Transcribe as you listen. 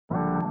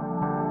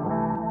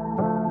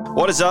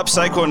What is up,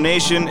 Cyclone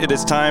Nation? It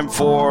is time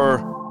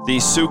for the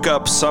Souk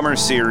Up Summer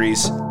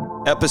Series,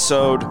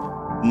 episode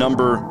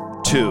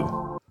number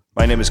 2.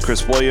 My name is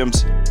Chris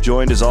Williams,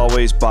 joined as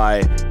always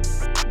by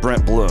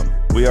Brent Bloom.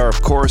 We are, of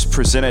course,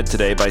 presented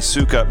today by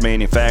Souk Up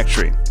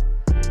Manufacturing.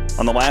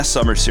 On the last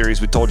summer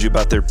series, we told you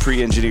about their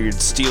pre-engineered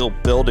steel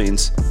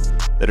buildings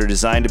that are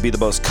designed to be the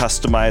most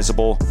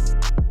customizable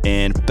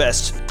and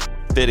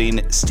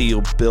best-fitting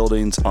steel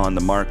buildings on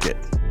the market.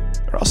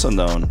 They're also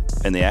known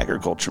in the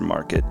agriculture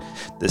market.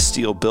 This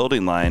steel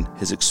building line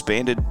has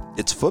expanded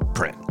its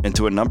footprint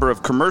into a number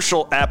of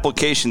commercial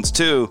applications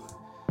too.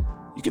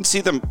 You can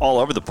see them all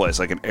over the place,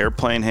 like an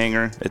airplane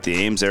hangar at the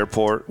Ames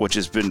Airport, which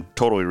has been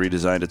totally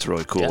redesigned. It's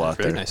really cool out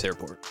there. Very nice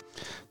airport.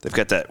 They've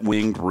got that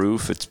winged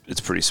roof.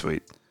 It's pretty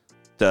sweet.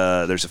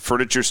 There's a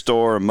furniture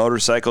store, a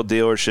motorcycle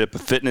dealership, a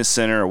fitness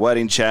center, a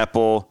wedding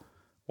chapel.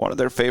 One of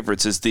their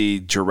favorites is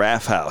the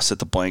Giraffe House at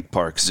the Blank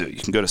Park Zoo. You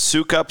can go to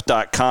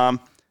soukup.com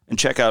and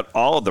check out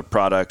all of the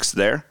products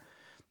there.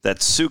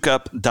 That's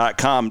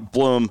soukup.com.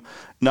 Bloom,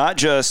 not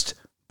just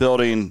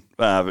building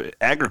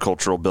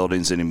agricultural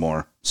buildings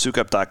anymore.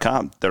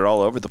 Soukup.com. They're all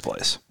over the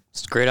place.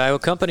 It's a great Iowa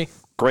company.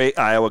 Great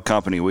Iowa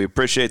company. We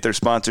appreciate their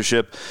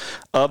sponsorship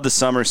of the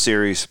summer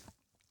series.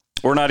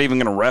 We're not even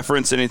going to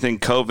reference anything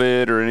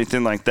COVID or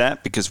anything like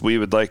that because we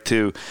would like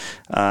to,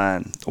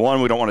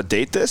 one, we don't want to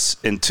date this,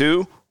 and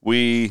two,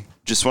 we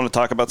just want to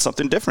talk about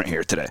something different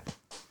here today.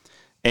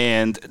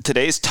 And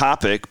today's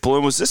topic,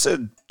 Bloom, was this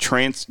a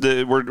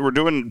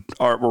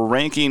we're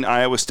ranking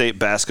Iowa State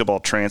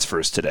basketball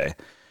transfers today.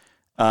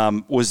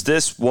 Was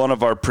this one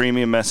of our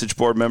premium message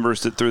board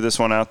members that threw this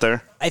one out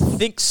there? I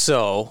think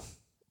so,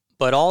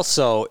 but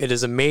also it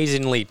is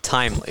amazingly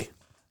timely.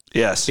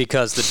 Yes,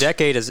 because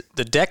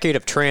the decade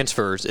of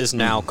transfers is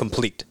now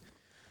complete,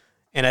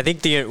 and I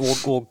think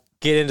we'll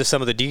get into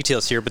some of the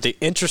details here. But the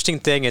interesting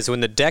thing is when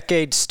the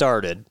decade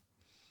started,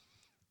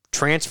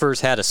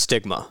 transfers had a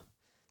stigma.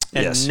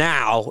 And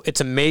now,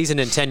 it's amazing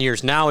in 10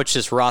 years, now it's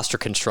just roster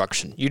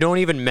construction. You don't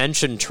even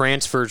mention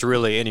transfers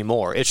really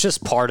anymore. It's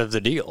just part of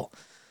the deal.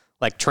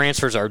 Like,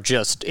 transfers are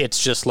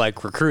it's just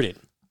like recruiting.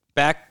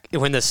 Back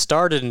when this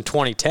started in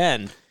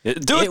 2010,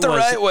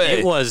 right way.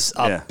 It was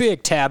a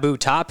big taboo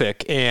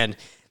topic, and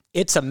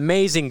it's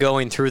amazing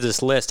going through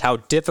this list how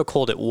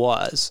difficult it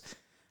was,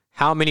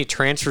 how many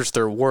transfers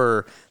there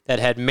were that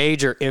had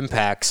major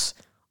impacts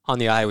on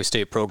the Iowa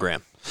State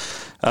program.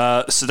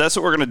 So that's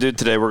what we're going to do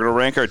today. We're going to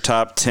rank our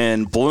top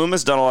 10. Bloom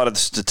has done a lot of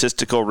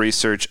statistical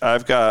research.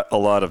 I've got a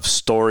lot of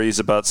stories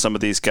about some of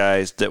these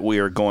guys that we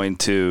are going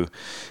to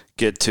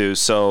get to.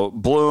 So,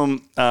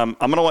 Bloom, I'm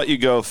going to let you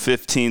go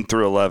 15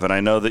 through 11.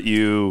 I know that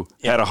you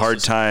had a hard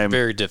time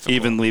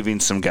even leaving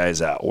some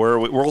guys out.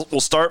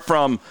 We'll start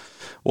from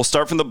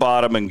the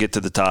bottom and get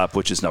to the top,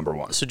 which is number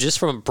 1. So just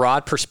from a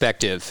broad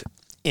perspective,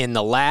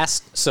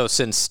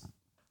 since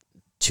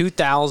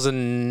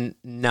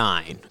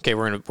 2009. Okay,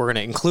 we're gonna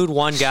include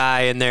one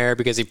guy in there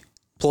because he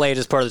played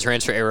as part of the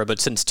transfer era.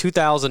 But since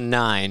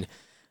 2009,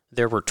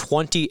 there were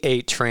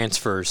 28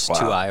 transfers to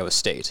Iowa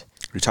State.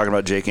 Are you talking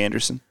about Jake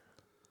Anderson?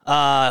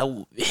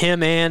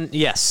 Him and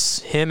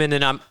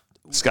then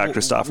Scott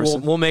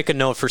Christopherson. We'll make a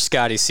note for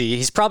Scotty C.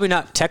 He's probably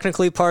not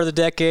technically part of the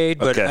decade,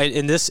 but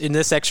in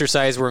this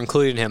exercise we're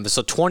including him.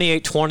 So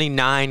 28,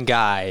 29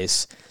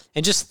 guys.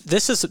 And just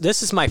this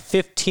is my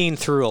 15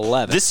 through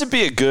 11. This would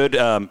be a good.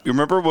 You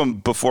remember when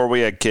before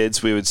we had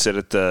kids, we would sit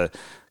at the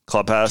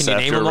clubhouse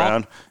after a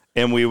round,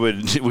 and we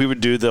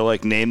would do the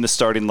name the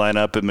starting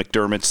lineup in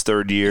McDermott's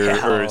third year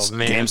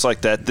games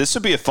like that. This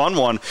would be a fun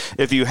one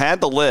if you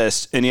had the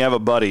list and you have a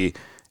buddy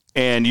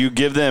and you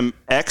give them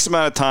X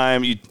amount of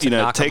time. You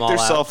take their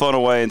cell phone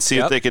away and see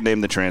if they can name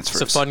the transfers.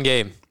 It's a fun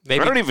game.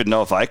 Maybe I don't even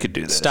know if I could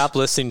do this. Stop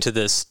listening to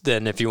this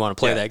then if you want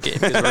to play that game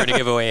because we're going to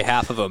give away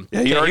half of them.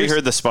 Yeah, you already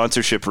heard the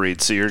sponsorship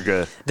read, so you're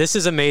good. This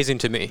is amazing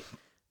to me.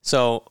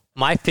 So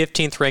my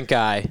 15th ranked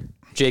guy,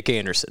 Jake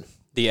Anderson,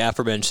 the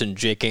aforementioned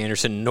Jake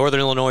Anderson,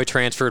 Northern Illinois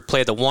transferred,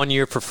 played the 1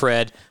 year for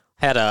Fred,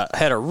 had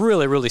a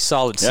really, really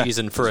solid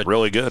season for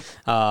really good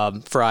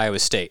for Iowa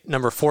State.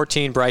 Number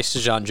 14, Bryce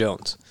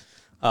DeJean-Jones.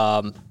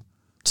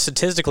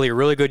 Statistically, a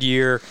really good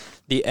year.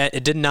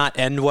 It did not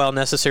end well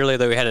necessarily,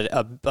 though he had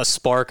a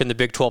spark in the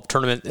Big 12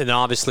 tournament, and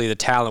obviously the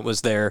talent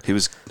was there. He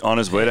was on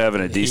his way to having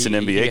a decent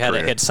NBA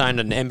career. He had signed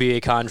an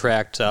NBA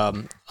contract,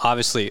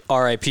 obviously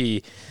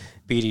RIP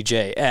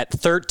BDJ. At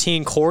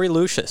 13, Corey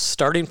Lucius,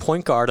 starting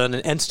point guard on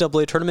an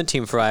NCAA tournament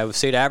team for Iowa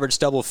State, averaged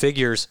double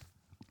figures,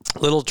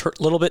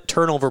 little bit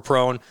turnover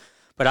prone,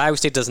 but Iowa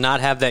State does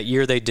not have that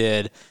year they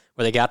did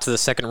where they got to the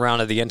second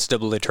round of the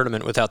NCAA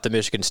tournament without the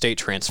Michigan State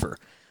transfer.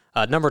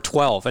 Number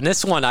 12, and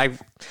this one, I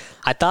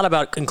thought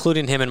about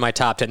including him in my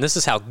top 10. This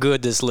is how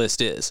good this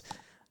list is.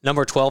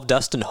 Number 12,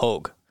 Dustin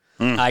Hogue.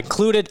 I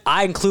included.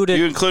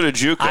 You included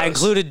JUCOs. I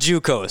included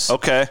JUCOs.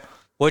 Okay.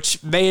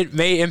 Which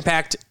may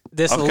impact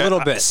this a little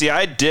bit. See,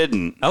 I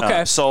didn't.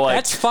 Okay. So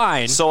that's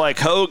fine. So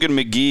Hogue and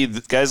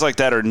McGee, guys like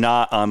that are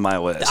not on my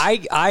list.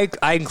 I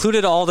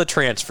included all the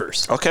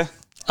transfers. Okay.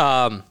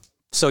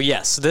 So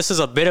yes, this is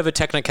a bit of a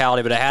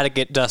technicality, but I had to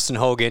get Dustin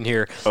Hogue in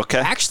here. Okay.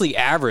 Actually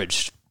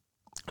averaged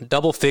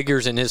double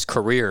figures in his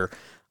career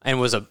and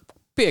was a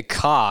big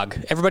cog.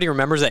 Everybody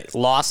remembers that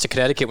loss to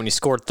Connecticut when he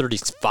scored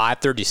 35,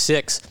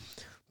 36,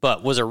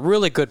 but was a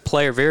really good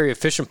player, very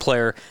efficient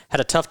player.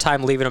 Had a tough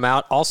time leaving him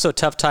out. Also a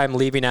tough time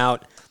leaving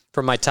out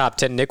from my top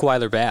 10, Nick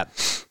Weiler-Babb.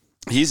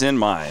 He's in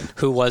mine.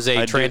 Who was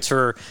a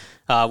transfer,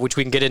 which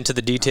we can get into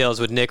the details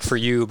with Nick for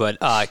you, but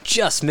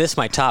just missed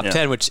my top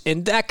 10,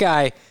 and that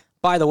guy,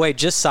 by the way,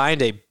 just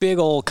signed a big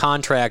old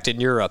contract in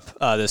Europe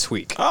this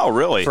week. Oh,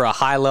 really? For a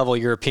high-level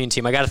European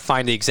team. I got to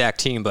find the exact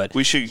team, but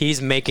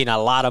he's making a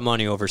lot of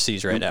money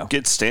overseas right now.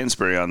 Get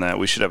Stansbury on that.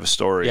 We should have a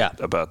story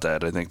about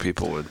that. I think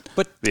people would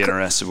be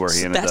interested where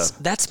he ended up.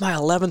 That's my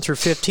 11 through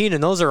 15,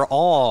 and those are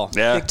all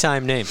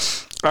big-time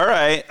names. All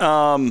right.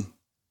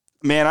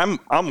 Man,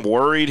 I'm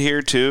worried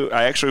here, too.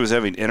 I actually was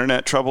having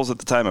internet troubles at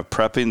the time of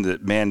prepping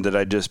that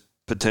I just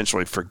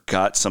potentially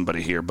forgot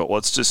somebody here, but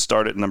let's just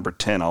start at number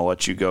 10. I'll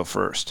let you go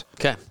first.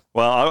 Okay.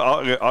 Well,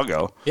 I'll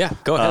go. Yeah,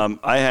 go ahead.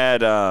 I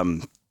had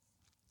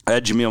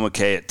Jameel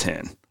McKay at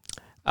 10.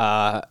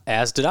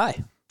 As did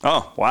I.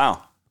 Oh,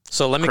 wow.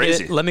 So let me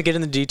get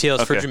in the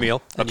details for Jameel,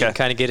 and you can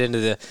kind of get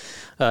into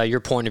your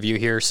point of view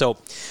here. So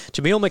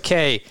Jameel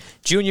McKay,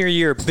 junior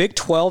year, Big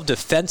 12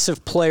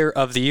 Defensive Player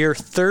of the Year,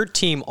 third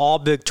team All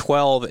Big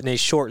 12 in a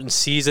shortened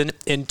season.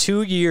 In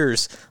 2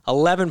 years,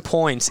 11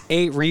 points,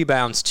 8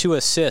 rebounds, 2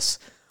 assists.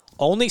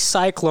 Only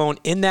Cyclone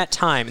in that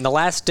time, in the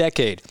last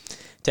decade,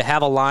 to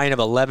have a line of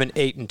 11,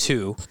 8, and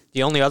 2.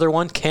 The only other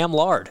one, Cam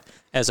Lard,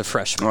 as a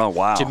freshman. Oh,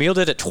 wow. Jameel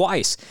did it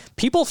twice.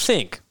 People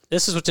think,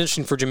 this is what's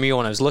interesting for Jameel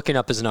when I was looking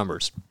up his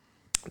numbers.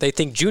 They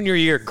think junior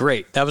year,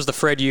 great. That was the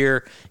Fred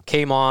year,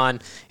 came on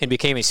and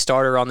became a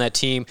starter on that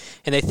team.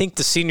 And they think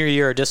the senior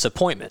year a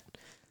disappointment.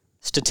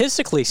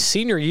 Statistically,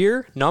 senior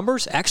year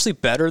numbers actually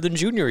better than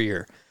junior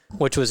year,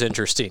 which was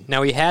interesting.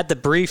 Now, he had the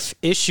brief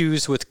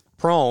issues with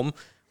Prohm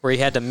where he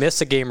had to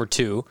miss a game or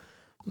two.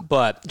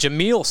 But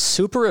Jameel,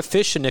 super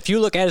efficient. If you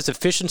look at his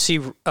efficiency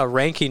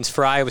rankings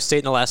for Iowa State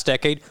in the last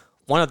decade,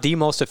 one of the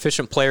most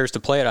efficient players to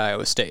play at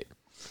Iowa State.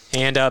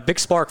 And a big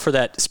spark for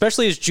that,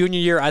 especially his junior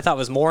year, I thought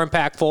was more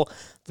impactful.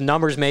 The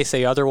numbers may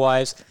say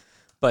otherwise,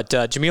 but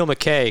Jameel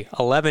McKay,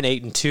 11,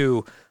 8, and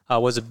 2,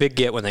 was a big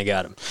get when they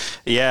got him.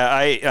 Yeah,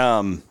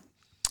 I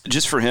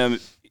just for him,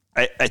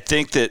 I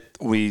think that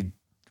we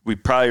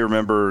probably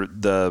remember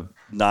the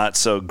not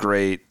so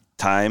great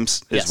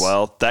times as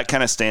well. That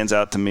kind of stands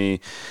out to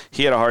me.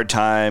 He had a hard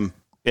time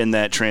in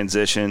that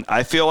transition.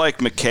 I feel like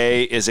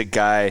McKay is a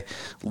guy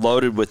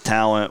loaded with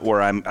talent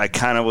where I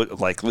kind of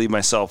would like leave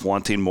myself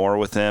wanting more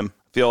with him.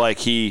 I feel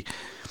like you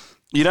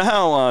know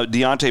how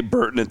Deontay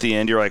Burton at the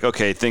end, you're like,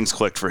 okay, things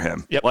clicked for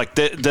him. Yep. Like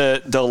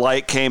the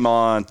light came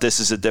on.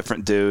 This is a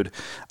different dude.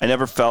 I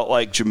never felt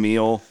like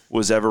Jameel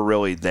was ever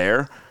really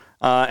there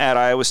at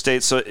Iowa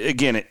State. So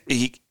again,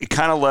 it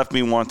kind of left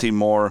me wanting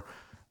more.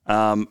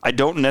 I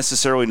don't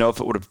necessarily know if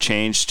it would have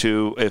changed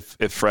too if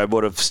Fred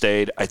would have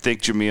stayed. I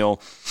think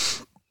Jameel.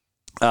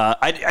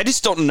 I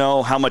just don't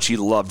know how much he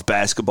loved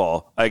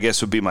basketball, I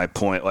guess would be my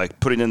point, like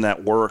putting in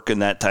that work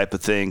and that type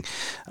of thing.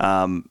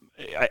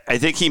 I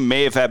think he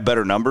may have had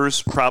better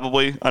numbers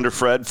probably under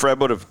Fred.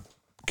 Fred would have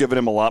given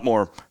him a lot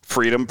more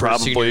freedom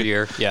probably. Senior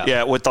year,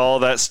 yeah, with all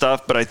of that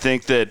stuff. But I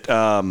think that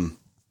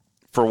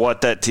for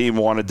what that team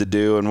wanted to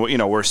do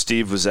and where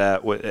Steve was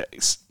at,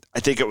 I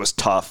think it was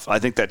tough. I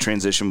think that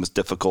transition was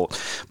difficult.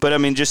 But I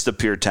mean, just the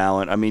pure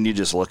talent. I mean, you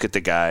just look at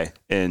the guy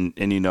and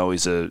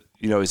he's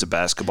a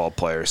basketball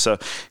player. So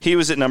he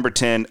was at number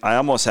 10. I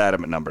almost had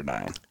him at number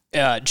 9.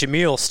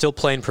 Jameel still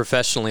playing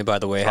professionally, by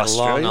the way.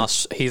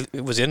 He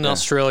was in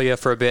Australia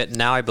for a bit.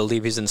 Now I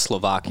believe he's in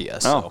Slovakia.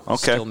 So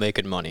still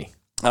making money.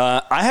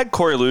 I had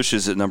Corey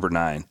Lucius at number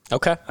 9.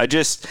 Okay.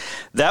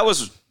 That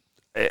was.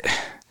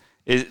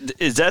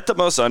 Is that the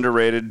most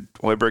underrated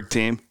Hoiberg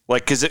team?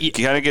 Like, because it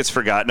kind of gets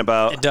forgotten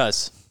about. It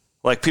does.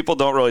 Like, people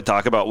don't really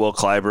talk about Will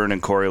Clyburn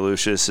and Corey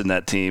Lucius and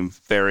that team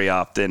very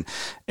often.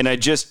 And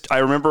I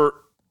remember,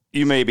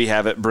 you maybe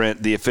have it,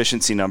 Brent, the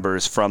efficiency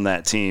numbers from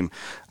that team.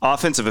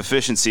 Offensive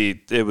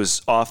efficiency, it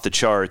was off the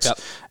charts. Yep.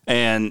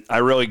 And I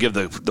really give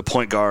the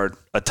point guard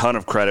a ton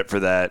of credit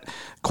for that.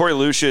 Corey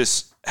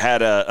Lucius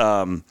had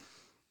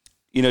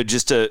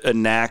just a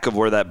knack of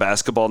where that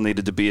basketball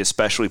needed to be,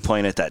 especially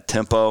playing at that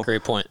tempo.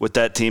 Great point. What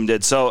that team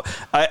did. So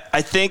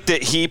I think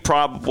that he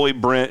probably,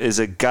 Brent, is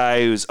a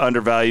guy who's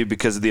undervalued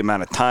because of the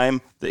amount of time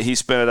that he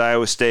spent at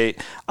Iowa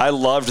State. I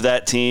loved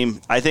that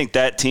team. I think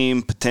that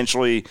team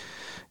potentially,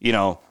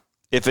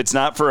 if it's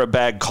not for a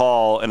bad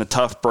call and a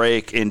tough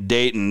break in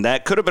Dayton,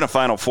 that could have been a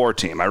Final Four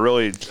team. I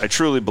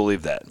truly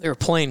believe that. They were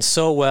playing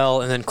so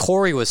well, and then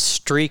Corey was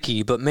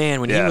streaky, but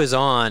man, when he was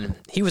on,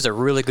 he was a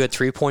really good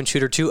three-point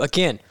shooter too.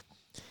 Again,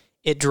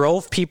 it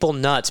drove people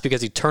nuts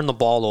because he turned the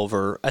ball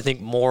over, I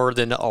think, more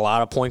than a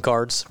lot of point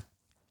guards.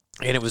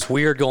 And it was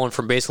weird going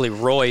from basically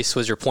Royce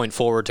was your point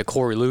forward to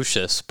Corey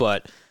Lucius,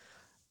 but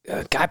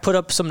guy put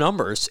up some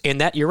numbers.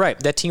 And that, you're right,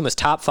 that team was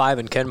top 5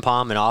 in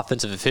KenPom in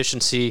offensive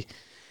efficiency.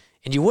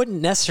 And you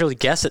wouldn't necessarily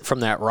guess it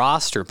from that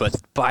roster,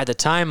 but by the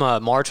time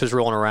March was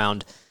rolling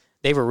around,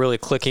 they were really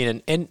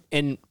clicking.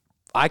 And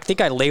I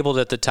think I labeled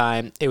it at the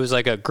time. It was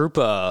like a group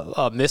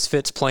of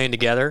misfits playing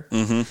together,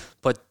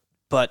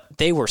 but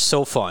they were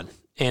so fun.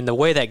 And the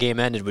way that game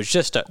ended was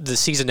the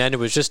season ended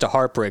was just a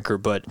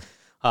heartbreaker. But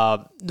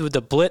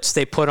the blitz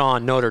they put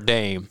on Notre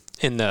Dame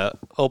in the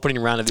opening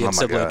round of the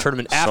NCAA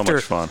tournament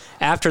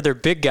after their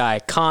big guy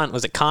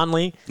was it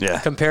Conley? Yeah.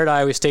 Compared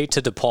Iowa State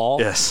to DePaul.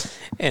 Yes.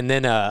 And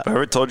then I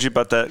ever told you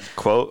about that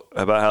quote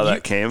about how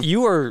that came?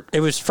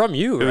 It was from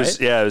you,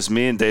 right? It was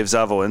me and Dave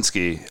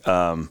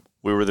Zavolinsky.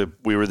 We were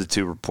the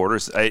two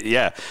reporters.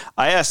 I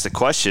asked the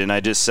question. I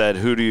just said,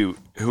 who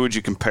would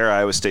you compare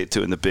Iowa State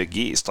to in the Big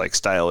East, like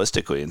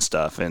stylistically and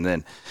stuff? And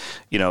then,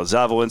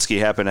 Zavolinsky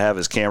happened to have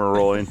his camera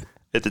rolling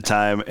at the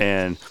time,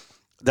 and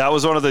that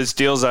was one of those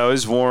deals I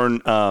always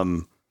warn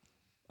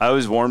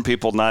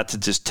people not to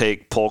just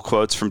take pull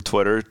quotes from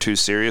Twitter too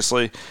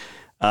seriously.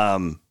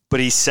 But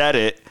he said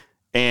it,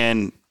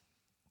 and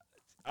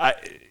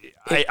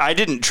I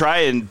didn't try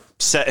and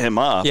set him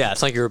up. Yeah,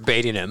 it's like you were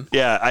baiting him.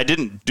 Yeah, I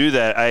didn't do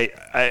that.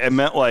 I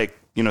meant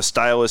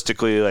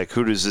stylistically, like,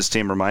 who does this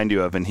team remind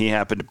you of? And he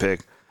happened to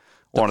pick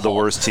one of the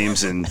worst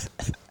teams in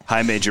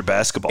high major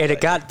basketball. And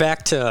it got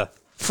back to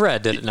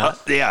Fred, did it not?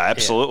 Yeah,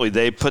 absolutely. Yeah.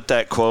 They put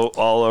that quote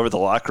all over the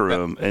locker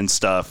room and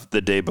stuff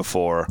the day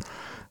before.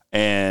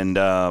 And,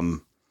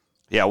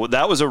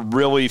 that was a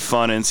really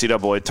fun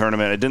NCAA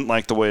tournament. I didn't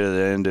like the way that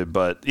it ended,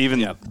 but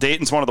even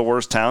Dayton's one of the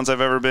worst towns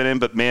I've ever been in.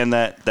 But, man,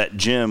 that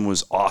gym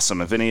was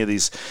awesome. If any of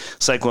these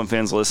Cyclone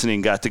fans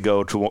listening got to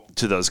go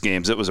to those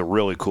games, it was a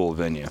really cool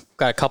venue.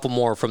 Got a couple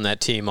more from that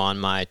team on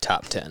my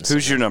top 10.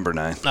 Who's your number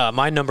 9?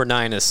 My number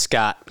 9 is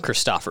Scott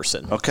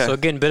Christopherson. Okay. So,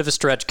 again, bit of a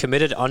stretch,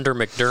 committed under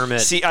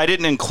McDermott. See, I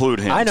didn't include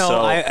him. I know.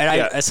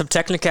 So, some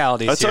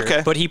technicalities That's here.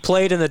 okay. But he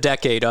played in the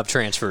decade of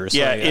transfers.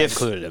 So I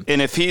included him.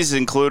 And if he's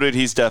included,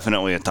 he's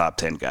definitely a top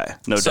 10 guy.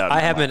 No doubt.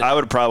 I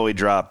would probably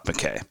drop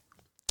McKay.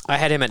 I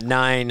had him at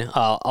 9,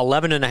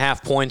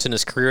 11.5 points in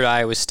his career at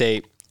Iowa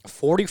State,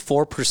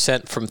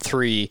 44% from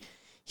 3.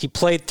 He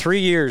played 3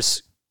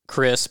 years,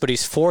 Chris, but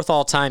he's 4th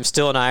all-time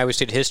still in Iowa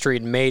State history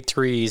and made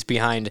threes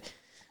behind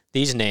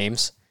these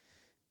names,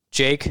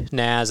 Jake,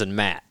 Naz, and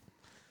Matt.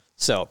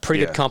 So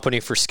pretty good company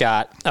for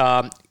Scott.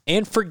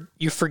 And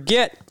you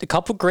forget a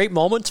couple great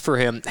moments for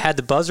him. Had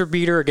the buzzer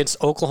beater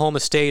against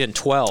Oklahoma State in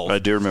 12. I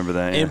do remember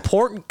that. Yeah.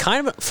 Important,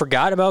 kind of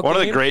forgot about one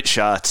of the great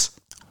shots.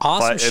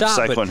 Awesome shot.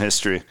 Cyclone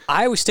history.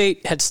 Iowa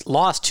State had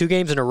lost 2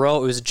 games in a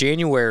row. It was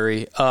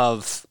January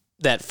of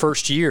that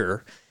first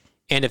year.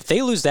 And if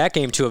they lose that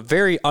game to a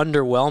very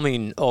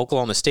underwhelming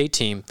Oklahoma State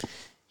team,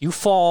 you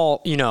fall,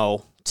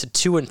 to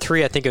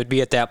 2-3, I think it would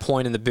be at that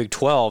point in the Big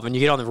 12, and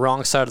you get on the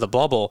wrong side of the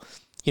bubble.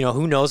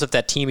 Who knows if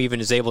that team even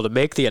is able to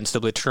make the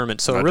NCAA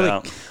tournament.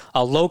 So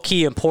a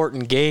low-key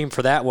important game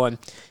for that one.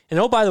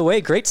 And, by the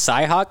way, great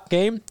Cyhawk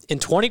game. In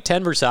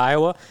 2010 versus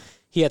Iowa,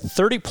 he had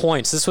 30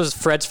 points. This was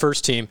Fred's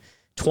first team.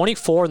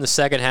 24 in the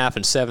second half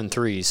and 7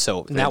 threes.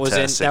 So that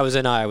was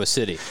in Iowa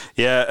City.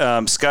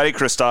 Yeah, Scotty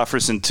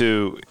Christopherson,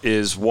 too,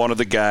 is one of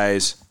the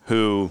guys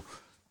who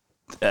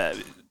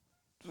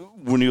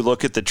when you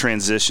look at the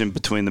transition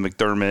between the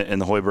McDermott and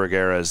the Hoiberg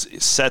eras,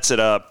 sets it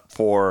up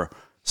for –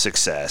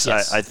 success.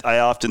 Yes. I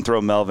often throw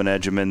Melvin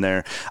Ejim in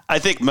there. I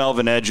think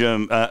Melvin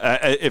Ejim,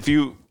 if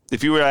you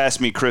were to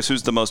ask me, Chris,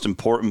 who's the most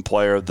important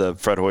player of the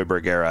Fred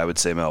Hoiberg era, I would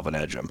say Melvin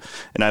Ejim.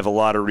 And I have a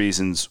lot of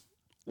reasons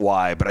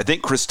why, but I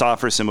think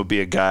Christopherson would be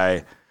a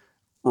guy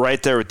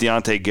right there with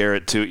Deontay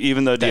Garrett, too,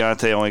 even though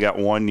Deontay only got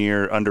 1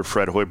 year under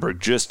Fred Hoiberg,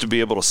 just to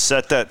be able to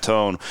set that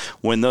tone.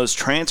 When those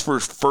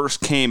transfers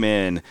first came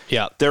in,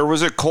 there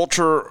was a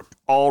culture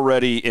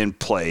already in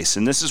place.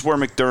 And this is where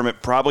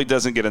McDermott probably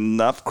doesn't get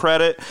enough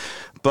credit.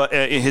 But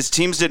his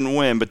teams didn't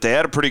win, but they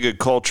had a pretty good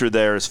culture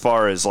there as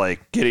far as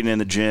like getting in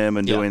the gym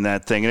and doing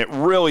that thing. And it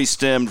really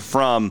stemmed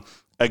from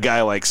a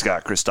guy like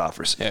Scott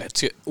Christopherson. Yeah,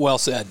 it's well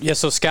said. Yeah,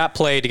 so Scott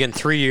played, again,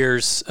 3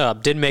 years,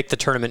 didn't make the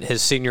tournament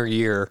his senior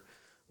year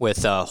with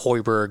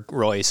Hoiberg,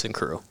 Royce, and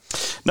crew.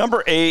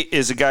 Number 8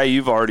 is a guy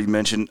you've already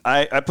mentioned.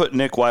 I put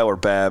Nick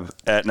Weiler-Babb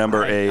at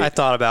number 8. I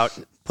thought about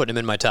putting him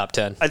in my top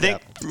 10. I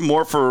think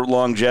more for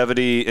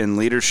longevity and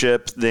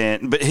leadership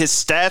but his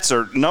stats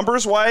are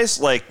numbers wise,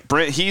 like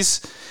Brent,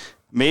 he's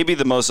maybe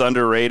the most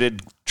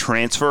underrated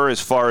transfer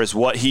as far as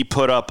what he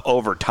put up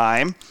over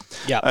time.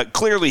 Yeah.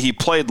 Clearly he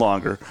played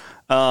longer.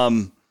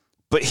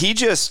 But he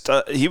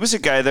was a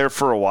guy there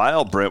for a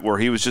while, Brent, where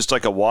he was just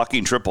like a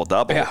walking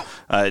triple-double. Yeah.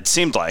 It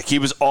seemed like he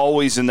was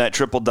always in that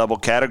triple-double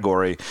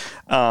category.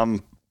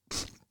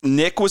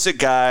 Nick was a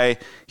guy,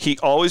 he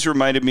always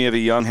reminded me of a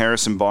young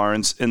Harrison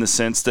Barnes in the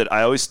sense that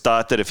I always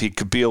thought that if he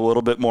could be a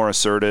little bit more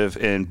assertive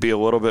and be a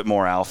little bit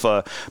more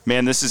alpha,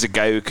 man, this is a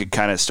guy who could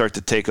kind of start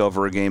to take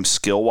over a game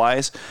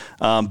skill-wise.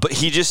 But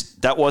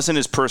that wasn't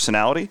his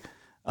personality.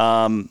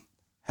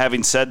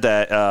 Having said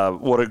that,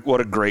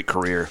 what a great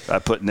career. I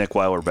put Nick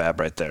Weiler-Babb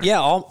right there.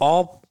 Yeah,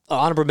 all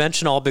honorable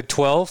mention, all Big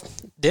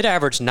 12. Did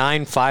average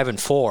 9, 5, and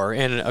 4,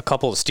 and a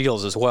couple of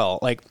steals as well.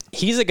 Like,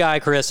 he's a guy,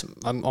 Chris,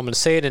 I'm going to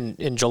say it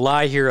in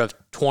July here of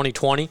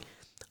 2020.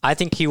 I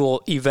think he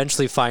will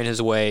eventually find his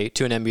way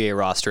to an NBA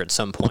roster at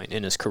some point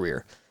in his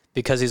career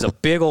because he's a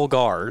big old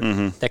guard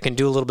that can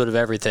do a little bit of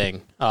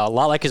everything. A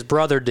lot like his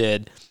brother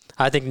did.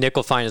 I think Nick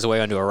will find his way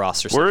onto a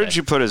roster someday. Where did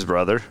you put his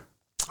brother?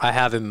 I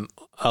have him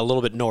a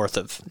little bit north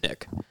of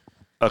Nick.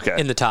 Okay.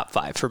 In the top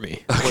 5 for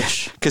me.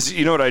 Because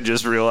you know what I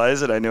just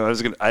realized? And I knew I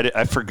was going to...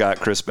 I forgot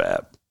Chris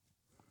Babb.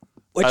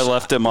 I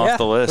left him off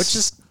the list. Which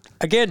is,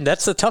 again,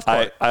 that's the tough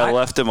part. I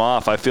left him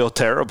off. I feel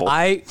terrible.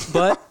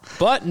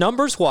 But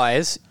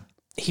numbers-wise,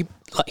 he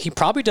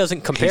probably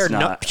doesn't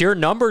compare pure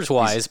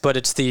numbers-wise, but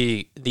it's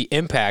the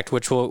impact,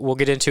 which we'll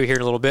get into here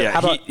in a little bit.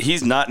 Yeah,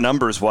 he's not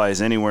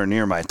numbers-wise anywhere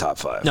near my top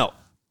 5.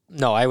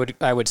 No, I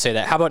would say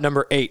that. How about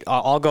number 8?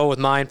 I'll go with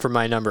mine for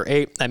my number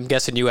 8. I'm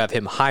guessing you have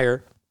him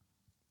higher.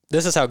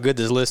 This is how good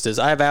this list is.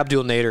 I have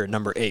Abdul Nader at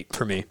number 8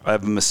 for me. I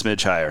have him a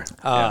smidge higher.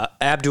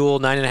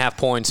 Abdul, 9.5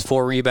 points,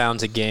 4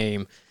 rebounds a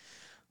game.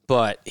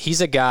 But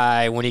he's a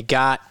guy, when he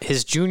got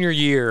his junior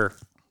year,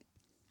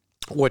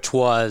 which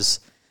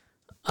was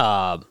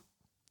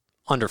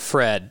under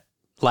Fred,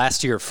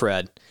 last year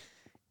Fred,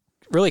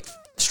 really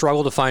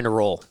struggled to find a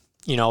role.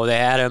 You know, they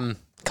had him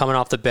coming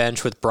off the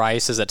bench with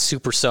Bryce as that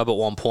super sub at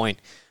one point.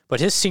 But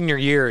his senior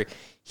year,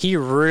 he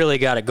really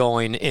got it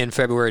going in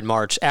February and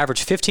March.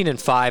 Averaged 15 and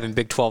 5 in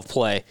Big 12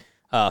 play,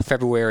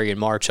 February and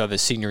March of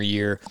his senior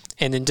year.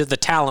 And then the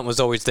talent was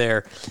always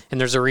there. And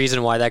there's a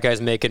reason why that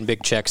guy's making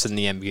big checks in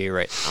the NBA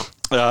right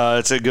now.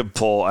 It's a good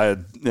pull. I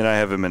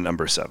have him at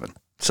number 7.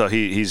 So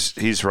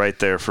he's right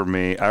there for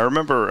me. I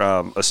remember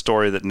a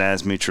story that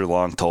Naz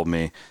Mitre-Long told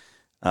me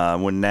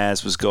when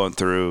Naz was going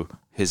through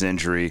his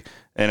injury.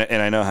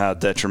 And I know how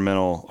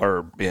detrimental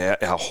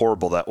how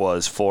horrible that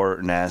was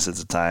for Naz at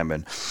the time.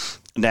 And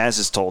Naz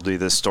has told me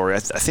this story. I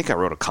think I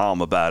wrote a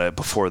column about it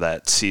before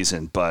that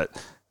season. But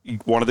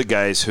one of the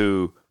guys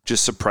who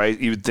just surprised,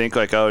 you would think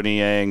like,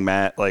 Niang,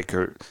 Matt,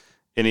 or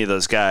any of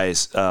those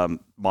guys,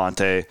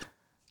 Monte,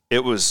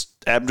 it was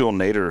Abdul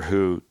Nader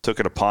who took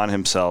it upon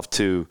himself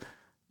to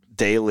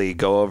daily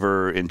go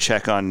over and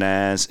check on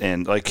Naz.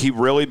 And he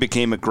really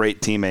became a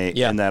great teammate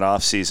in that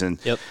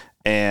offseason. Yep.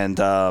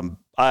 And,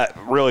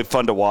 really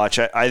fun to watch.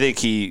 I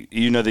think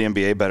you know the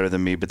NBA better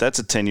than me, but that's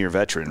a 10-year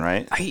veteran,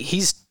 right?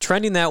 He's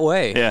trending that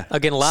way. Yeah.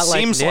 Again, a lot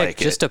Seems like Nick,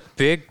 just a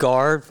big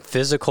guard,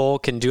 physical,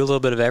 can do a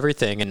little bit of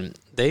everything, and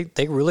they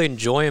really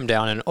enjoy him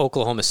down in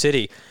Oklahoma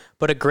City.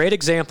 But a great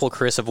example,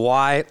 Chris, of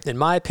why, in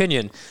my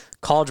opinion,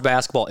 college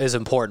basketball is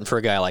important for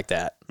a guy like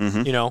that.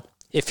 Mm-hmm. You know,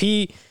 if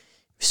he,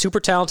 super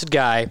talented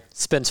guy,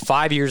 spends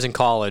 5 years in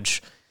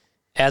college,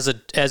 as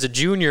a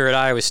junior at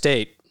Iowa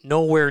State,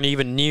 nowhere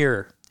even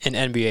near an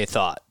NBA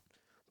thought.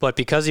 But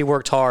because he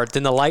worked hard,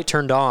 then the light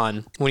turned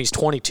on when he's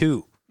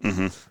 22.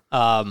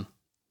 Mm-hmm.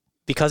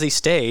 Because he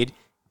stayed,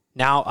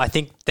 now I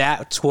think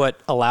that's what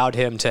allowed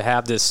him to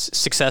have this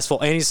successful,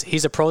 and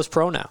he's a pro's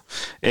pro now.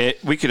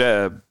 We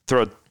could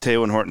throw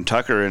Taylor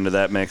Horton-Tucker into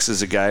that mix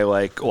as a guy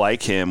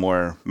like him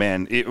where,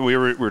 man, we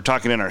were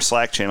talking in our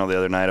Slack channel the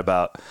other night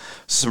about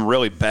some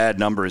really bad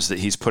numbers that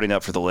he's putting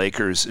up for the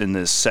Lakers in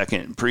this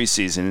second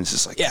preseason. It's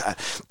just God,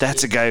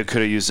 that's a guy who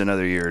could have used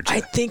another year or two. I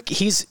think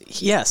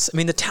yes. I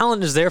mean, the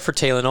talent is there for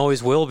Taylor and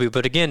always will be.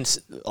 But again,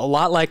 a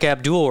lot like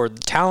Abdul, or the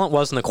talent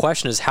wasn't the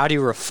question, is how do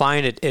you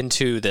refine it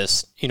into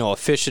this,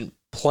 efficient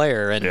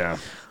player? And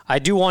I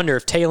do wonder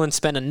if Talon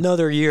spent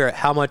another year,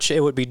 how much it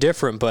would be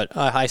different, but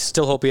I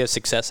still hope he has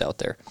success out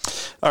there.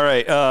 All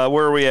right,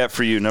 where are we at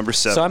for you, number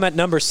 7? So I'm at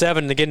number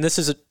 7, and again,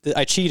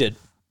 I cheated.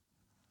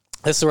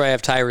 This is where I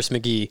have Tyrese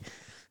McGee,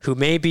 who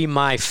may be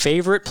my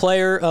favorite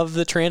player of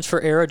the transfer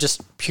era,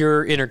 just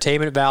pure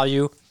entertainment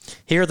value.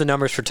 Here are the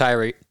numbers for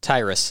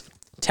Tyrese.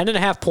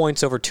 10.5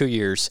 points over 2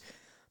 years,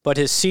 but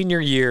his senior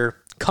year,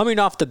 coming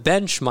off the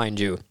bench, mind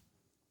you,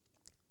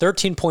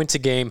 13 points a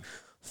game,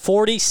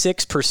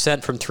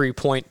 46% from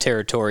three-point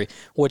territory,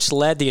 which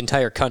led the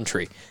entire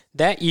country.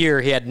 That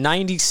year, he had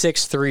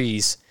 96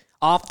 threes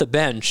off the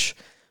bench,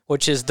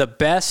 which is the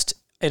best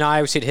in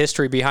Iowa State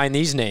history behind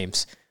these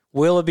names: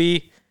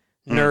 Willoughby,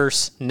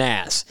 Nurse,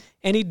 Naz.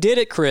 And he did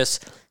it, Chris,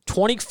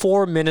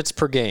 24 minutes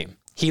per game.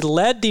 He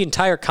led the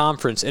entire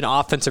conference in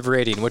offensive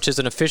rating, which is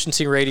an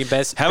efficiency rating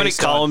best. How many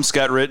columns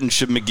got written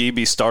should McGee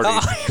be starting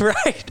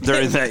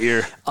during that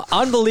year?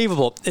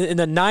 Unbelievable. In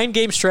the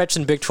 9-game stretch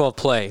in Big 12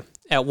 play,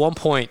 at one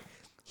point,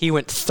 he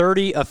went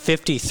 30 of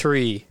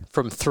 53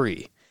 from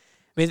 3. I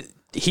mean,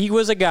 he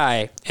was a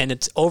guy, and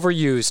it's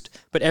overused,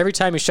 but every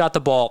time he shot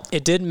the ball,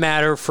 it didn't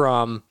matter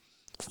from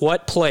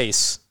what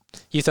place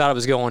you thought it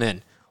was going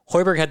in.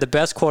 Hoiberg had the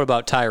best quote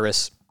about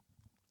Tyrese.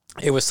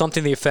 It was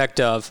something to the effect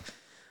of,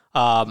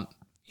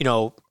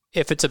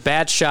 if it's a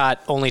bad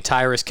shot, only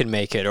Tyrese can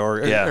make it,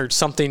 or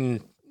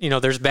something.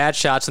 There's bad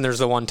shots, and there's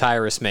the one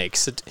Tyrese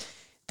makes.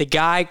 The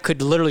guy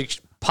could literally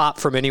pop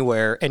from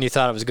anywhere, and you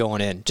thought it was going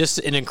in. Just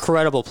an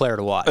incredible player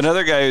to watch.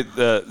 Another guy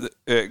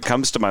that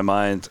comes to my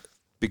mind,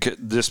 because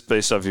just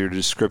based off your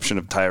description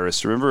of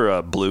Tyrese,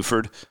 remember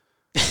Bluford,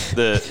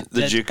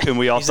 the Juke, and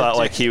we all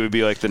thought he would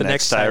be like the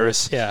next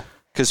Tyrese. Yeah.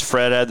 because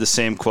Fred had the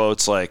same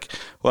quotes. Like,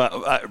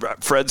 well,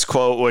 Fred's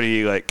quote when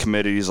he like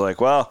committed, he's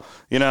like, well,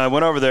 I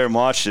went over there and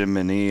watched him,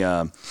 and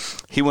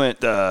he went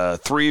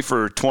 3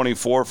 for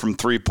 24 from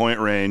 3-point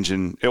range,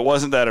 and it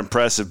wasn't that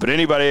impressive. But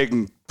anybody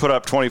can put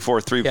up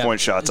 24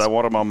 3-point shots, I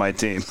want him on my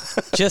team.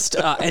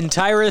 And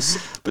Tyrus,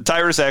 but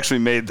Tyrus actually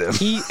made them.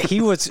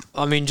 He was,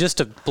 just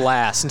a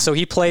blast. And so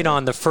he played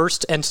on the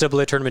first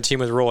NCAA tournament team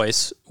with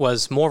Royce,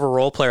 was more of a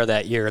role player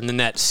that year. And then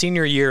that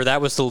senior year, that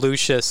was the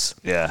Lucius,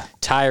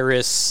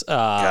 Tyrus,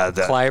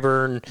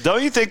 Clyburn.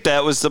 Don't you think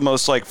that was the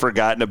most like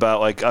forgotten about,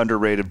 like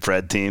underrated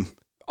Fred team?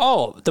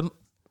 Oh,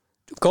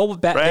 go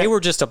back. Right? They were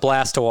just a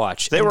blast to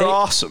watch. They were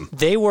awesome.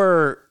 They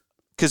were.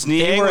 Because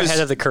Niang was ahead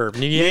of the curve.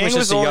 Niang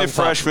was only a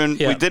freshman.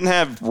 Yeah. We didn't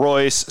have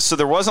Royce, so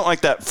there wasn't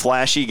like that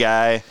flashy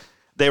guy.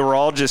 They were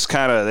all just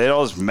they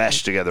all just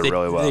meshed together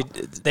really well.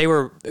 They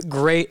were a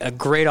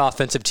great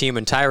offensive team,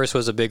 and Tyrus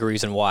was a big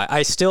reason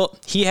why.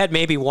 He had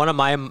maybe one of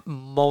my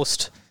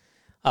most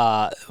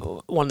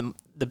one of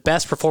the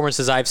best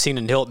performances I've seen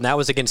in Hilton. That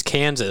was against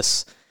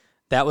Kansas.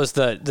 That was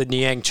the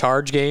Niang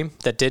charge game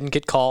that didn't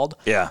get called.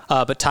 Yeah.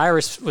 But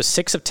Tyrus was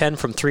 6 of 10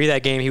 from 3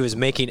 that game. He was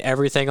making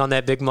everything on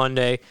that big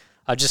Monday.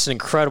 Just an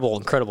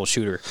incredible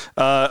shooter.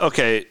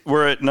 Okay,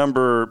 we're at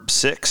number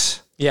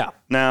 6. Yeah.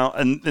 Now,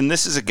 and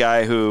this is a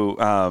guy who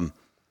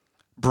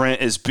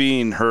Brent is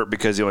being hurt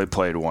because he only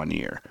played 1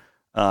 year.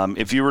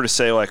 If you were to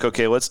say, like,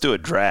 okay, let's do a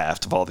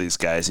draft of all these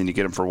guys and you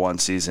get them for 1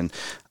 season,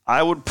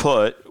 I would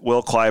put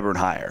Will Clyburn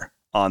higher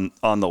on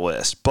the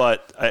list.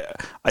 But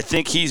I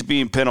think he's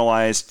being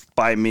penalized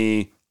by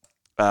me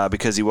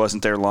because he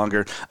wasn't there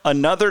longer.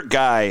 Another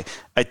guy,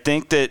 I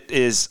think that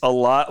is a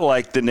lot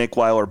like the Nick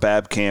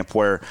Weiler-Babkamp,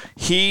 where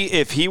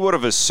if he would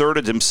have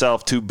asserted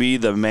himself to be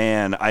the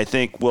man, I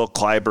think Will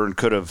Clyburn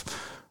could have,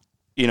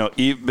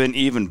 been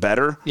even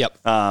better. Yep.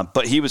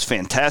 But he was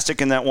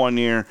fantastic in that 1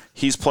 year.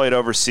 He's played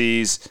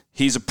overseas.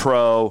 He's a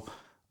pro.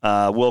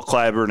 Will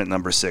Clyburn at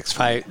number 6.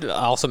 I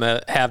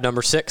also have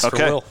number 6 for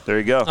Will. There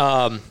you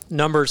go.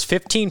 Numbers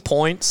 15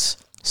 points,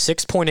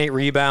 6.8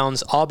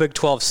 rebounds, all Big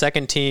 12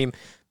 second team.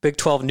 Big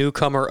 12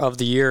 newcomer of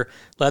the year,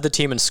 led the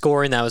team in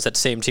scoring. That was that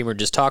same team we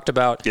just talked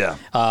about. Yeah.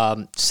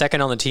 Second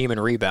on the team in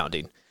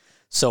rebounding.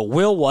 So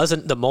Will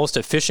wasn't the most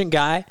efficient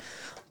guy,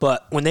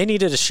 but when they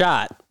needed a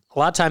shot, a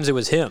lot of times it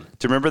was him.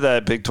 Do you remember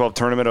that Big 12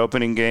 tournament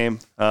opening game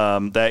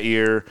that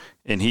year?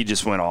 And he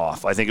just went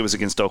off. I think it was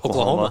against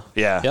Oklahoma.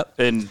 Yeah. Yep.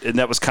 And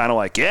that was kind of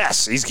like,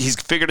 yes, he's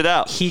figured it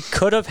out. He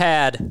could have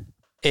had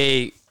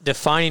a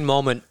defining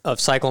moment of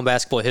Cyclone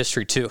basketball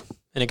history too,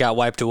 and it got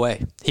wiped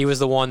away. He was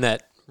the one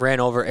that ran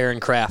over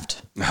Aaron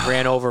Kraft,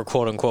 ran over,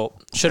 quote unquote.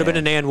 Should have been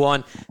an and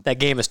one. That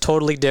game is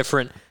totally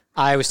different.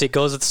 Iowa State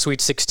goes to the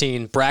Sweet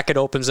 16. Bracket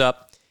opens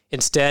up.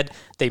 Instead,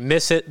 they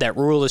miss it. That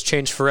rule has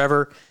changed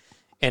forever,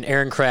 and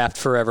Aaron Kraft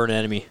forever an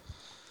enemy.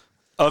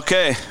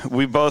 Okay,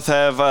 we both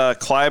have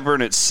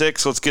Clyburn at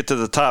 6. Let's get to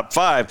the top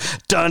 5.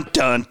 Dun,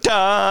 dun,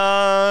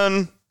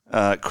 dun.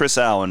 Chris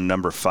Allen,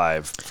 number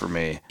 5 for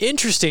me.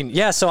 Interesting.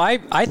 Yeah, so I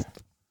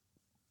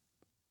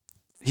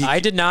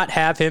did not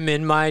have him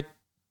in my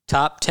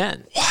top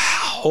 10.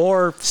 Wow.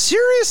 Or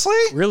seriously?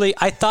 Really,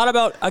 I thought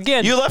about,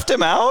 again. You left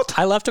him out?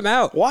 I left him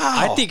out. Wow.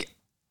 I think,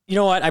 you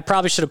know what? I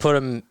probably should have put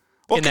him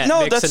in that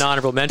mix and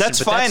honorable mention.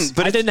 That's fine.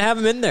 But I didn't have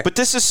him in there. But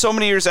this is so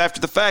many years after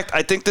the fact.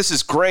 I think this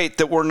is great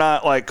that we're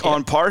not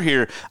on par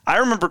here. I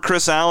remember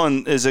Chris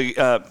Allen is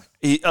a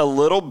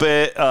little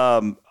bit,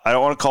 I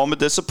don't want to call him a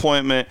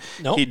disappointment.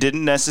 Nope. He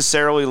didn't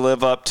necessarily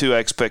live up to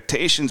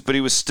expectations, but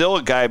he was still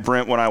a guy,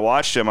 Brent, when I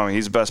watched him. I mean,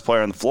 he's the best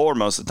player on the floor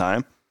most of the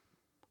time.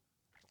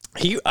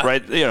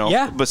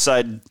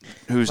 Beside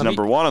who's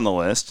number 1 on the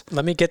list.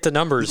 Let me get the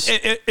numbers.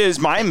 Is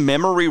my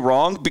memory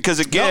wrong? Because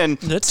again,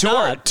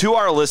 to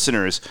our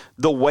listeners,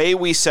 the way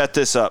we set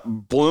this up,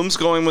 Bloom's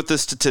going with the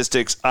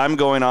statistics. I'm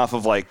going off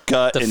of like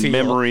gut and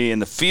memory and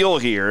the feel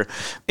here.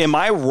 Am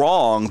I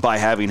wrong by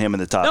having him in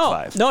the top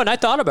 5? No, and I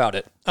thought about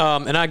it.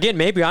 And again,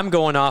 maybe I'm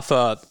going off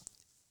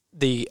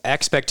the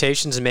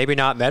expectations and maybe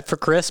not met for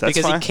Chris. That's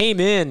because fine. He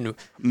came in with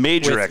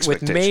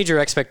major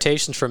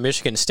expectations from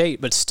Michigan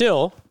State, but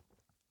still.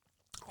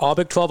 All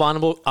Big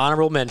 12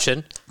 honorable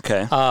mention.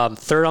 Okay.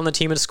 Third on the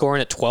team in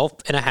scoring at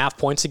 12.5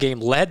 points a game.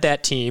 Led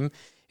that team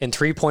in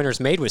three-pointers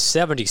made with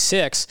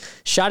 76.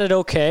 Shot it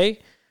okay,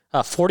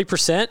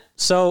 40%.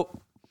 So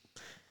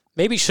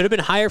maybe should have been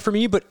higher for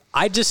me, but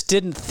I just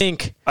didn't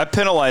think. I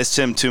penalized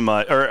him too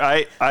much, or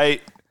I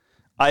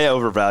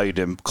overvalued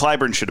him.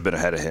 Clyburn should have been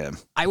ahead of him.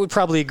 I would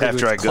probably agree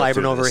with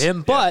Clyburn over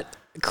him. But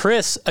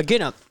Chris,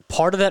 again, a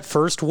part of that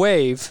first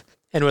wave,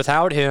 and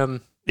without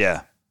him.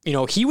 Yeah.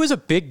 He was a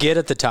big get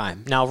at the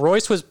time. Now,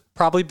 Royce was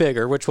probably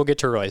bigger, which we'll get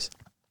to Royce.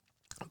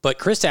 But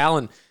Chris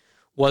Allen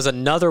was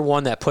another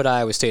one that put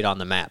Iowa State on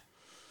the map.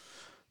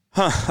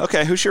 Huh.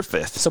 Okay, who's your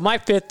 5th? So my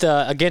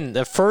 5th, again,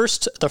 the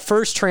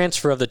first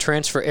transfer of the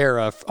transfer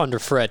era under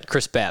Fred,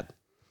 Chris Babb.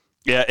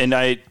 Yeah, and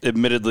I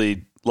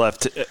admittedly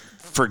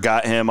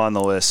forgot him on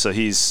the list, so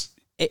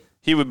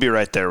he would be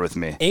right there with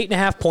me.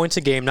 8.5 points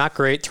a game, not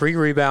great. 3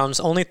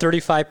 rebounds, only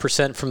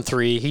 35% from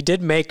 3. He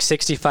did make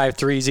 65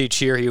 threes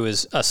each year. He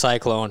was a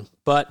Cyclone.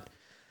 But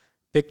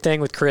Big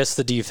thing with Chris,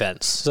 the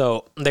defense.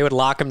 So they would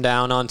lock him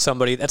down on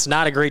somebody. That's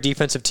not a great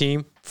defensive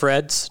team.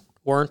 Fred's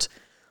weren't.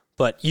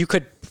 But you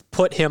could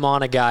put him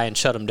on a guy and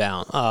shut him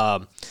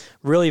down.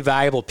 Really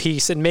valuable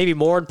piece. And maybe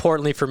more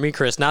importantly for me,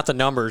 Chris, not the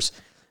numbers,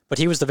 but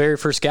he was the very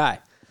first guy.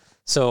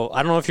 So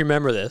I don't know if you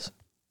remember this.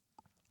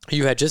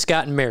 You had just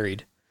gotten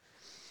married.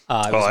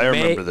 I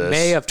remember this.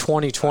 May of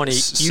 2020.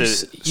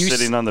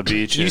 Sitting on the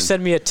beach. You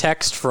sent me a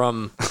text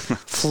from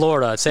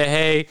Florida. Say,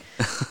 hey,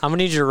 I'm going to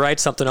need you to write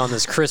something on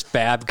this Chris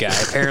Babb guy.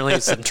 Apparently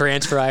it's some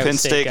transfer Iowa Penn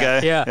State guy.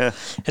 Yeah.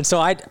 And so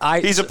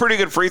he's a pretty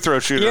good free throw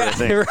shooter, I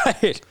think.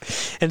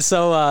 Right. And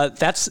so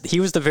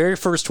he was the very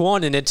first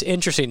one, and it's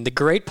interesting. The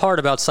great part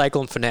about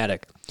Cyclone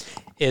Fanatic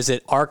is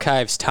it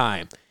archives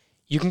time.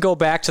 You can go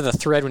back to the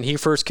thread when he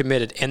first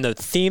committed, and the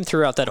theme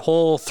throughout that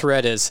whole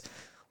thread is,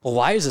 well,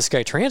 why is this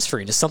guy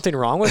transferring? Is something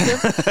wrong with him?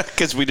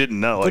 Because we didn't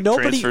know.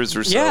 Transfers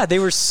were they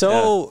were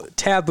so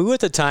taboo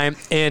at the time.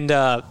 And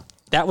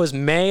that was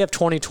May of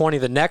 2020.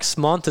 The next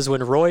month is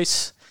when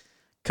Royce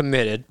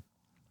committed.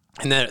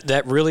 And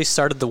that really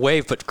started the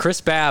wave. But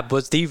Chris Babb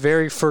was the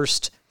very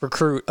first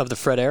recruit of the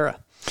Fred era.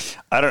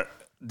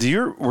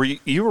 You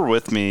were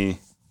with me.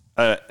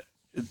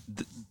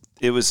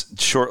 It was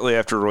shortly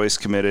after Royce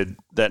committed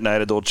that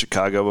night at Old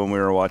Chicago when we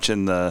were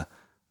watching the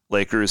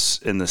Lakers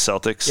and the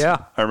Celtics. Yeah.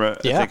 I remember.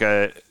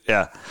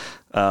 Yeah.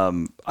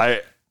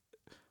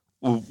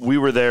 We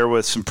were there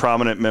with some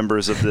prominent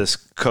members of this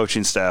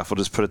coaching staff. We'll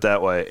just put it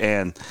that way.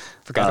 And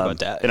forgot about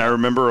that. And I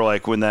remember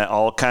when that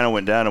all kind of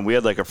went down and we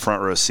had a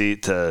front row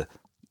seat to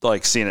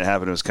seeing it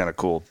happen. It was kind of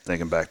cool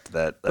thinking back to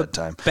that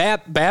time.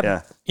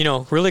 Babb,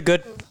 really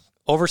good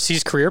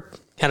overseas career.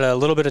 Had a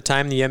little bit of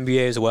time in the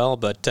NBA as well,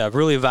 but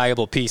really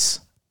valuable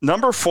piece.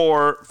 Number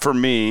 4 for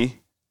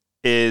me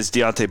is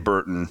Deonte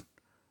Burton.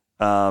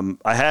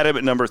 I had him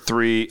at number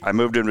 3. I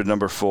moved him to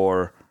number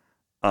 4.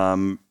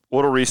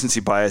 Little recency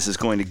bias is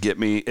going to get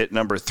me at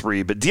number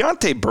 3. But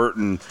Deonte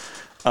Burton,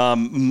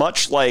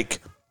 much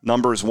like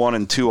numbers 1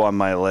 and 2 on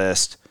my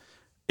list,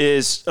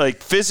 is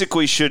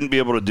physically shouldn't be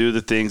able to do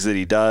the things that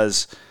he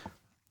does.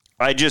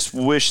 I just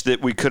wish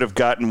that we could have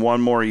gotten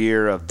one more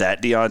year of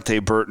that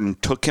Deonte Burton.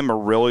 Took him a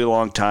really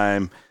long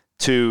time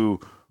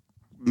to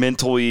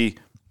mentally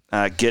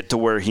get to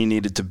where he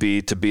needed to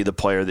be the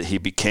player that he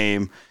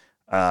became.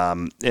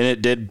 And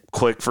it did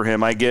click for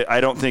him. I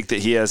don't think that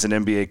he has an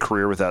NBA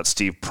career without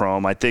Steve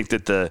Prohm. I think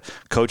that the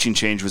coaching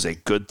change was a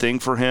good thing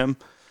for him.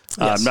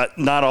 Yes.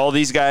 Not all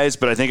these guys,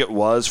 but I think it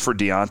was for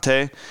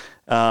Deonte.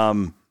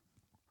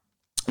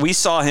 We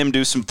saw him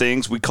do some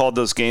things. We called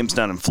those games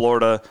down in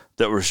Florida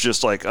that was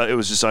just it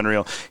was just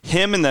unreal.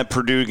 Him in that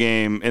Purdue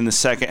game in the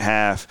second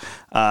half,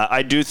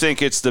 I do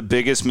think it's the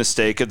biggest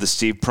mistake of the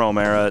Steve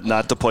Prohm era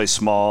not to play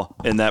small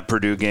in that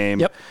Purdue game.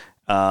 Yep.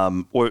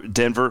 Or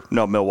Denver?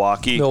 No,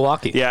 Milwaukee.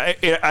 Yeah,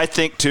 I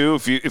think too.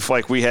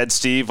 If we had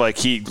Steve,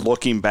 he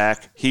looking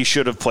back, he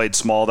should have played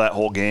small that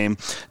whole game.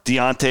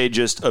 Deonte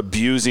just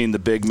abusing the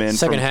big men.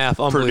 Second from half,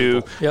 Purdue.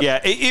 unbelievable. Yep. Yeah,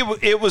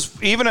 it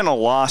was even in a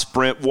loss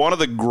sprint, one of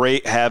the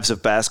great halves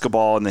of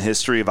basketball in the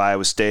history of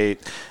Iowa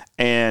State,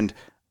 and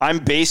I'm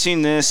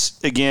basing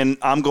this, again,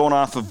 I'm going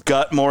off of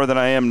gut more than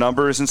I am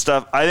numbers and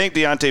stuff. I think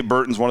Deonte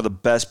Burton's one of the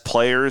best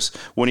players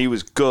when he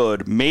was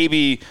good,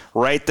 maybe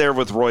right there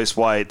with Royce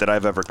White that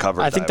I've ever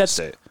covered. I think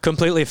that's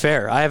completely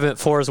fair. I have it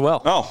 4 as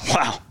well. Oh,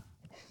 wow.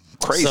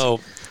 Crazy. So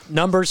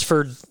numbers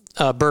for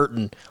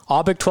Burton.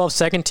 All Big 12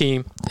 second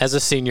team as a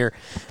senior.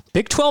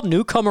 Big 12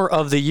 newcomer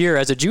of the year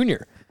as a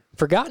junior.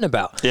 Forgotten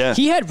about. Yeah.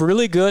 He had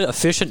really good,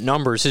 efficient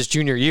numbers his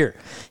junior year.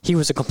 He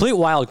was a complete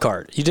wild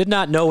card. You did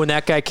not know when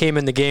that guy came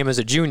in the game as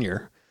a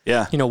junior.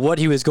 Yeah. What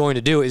he was going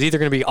to do. Is either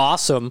going to be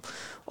awesome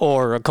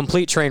or a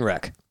complete train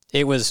wreck.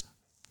 It was,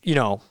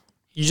 you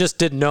just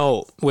didn't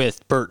know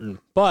with Burton.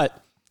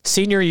 But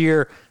senior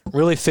year,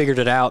 really figured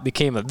it out,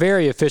 became a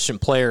very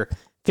efficient player.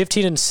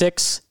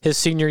 15-6 his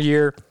senior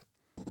year.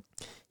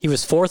 He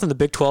was 4th in the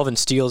Big 12 in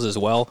steals as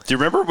well. Do you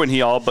remember when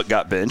he all but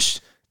got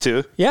benched?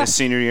 Too, yeah. His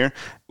senior year,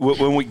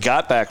 when we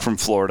got back from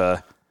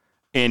Florida,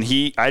 and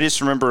I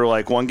just remember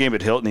one game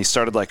at Hilton, he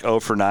started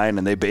 0 for 9,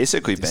 and they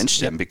basically benched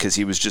him because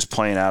he was just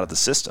playing out of the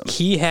system.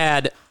 He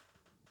had,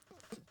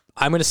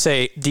 I'm going to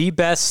say, the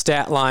best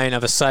stat line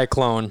of a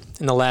Cyclone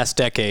in the last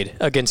decade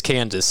against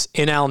Kansas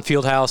in Allen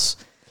Fieldhouse.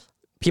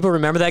 People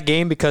remember that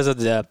game because of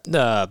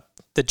the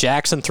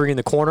Jackson 3 in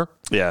the corner.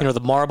 Yeah, the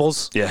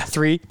marbles. Yeah,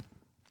 3.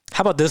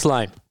 How about this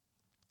line?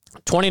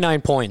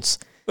 29 points,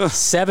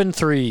 7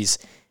 threes.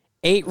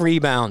 8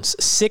 rebounds,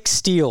 6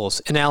 steals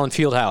in Allen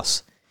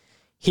Fieldhouse.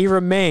 He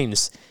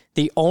remains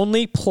the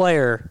only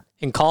player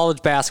in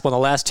college basketball in the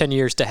last 10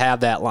 years to have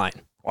that line.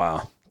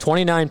 Wow.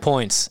 29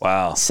 points.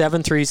 Wow.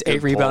 7 threes,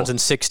 8 rebounds, and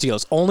 6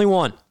 steals. Only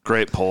one.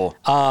 Great pull.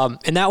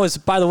 And that was,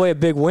 by the way, a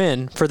big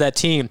win for that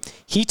team.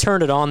 He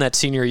turned it on that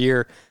senior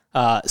year.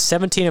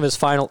 17 of his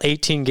final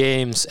 18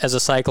 games as a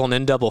Cyclone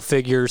in double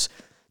figures.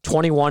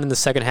 21 in the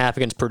second half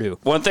against Purdue.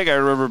 One thing I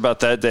remember about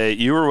that day,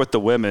 you were with the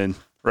women,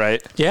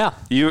 right? Yeah.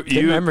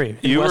 Good memory.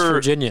 In West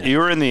Virginia. You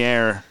were in the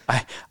air.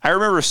 I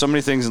remember so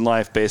many things in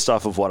life based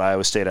off of what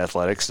Iowa State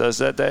athletics does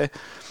that day.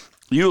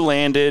 You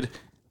landed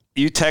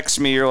you text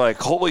me, you're like,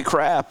 holy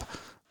crap.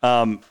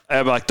 I'm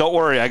like, don't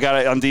worry, I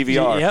got it on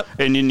DVR. Yep.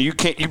 And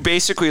you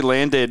basically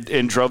landed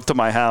and drove to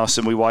my house,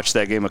 and we watched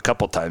that game a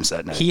couple times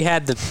that night. He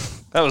had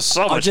that was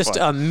so much just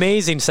fun.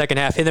 Amazing second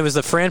half. And there was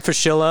the Fran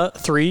Fraschilla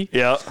 3.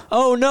 Yeah.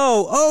 Oh,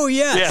 no. Oh,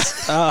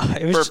 yes. Yeah.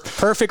 It was just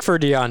perfect for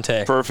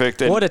Deontay.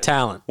 Perfect. And what a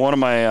talent. One of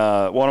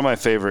my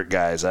favorite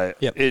guys.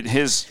 Yep.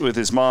 With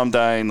his mom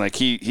dying, like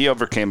he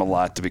overcame a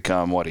lot to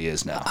become what he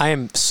is now. I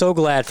am so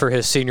glad for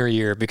his senior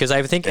year because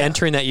I think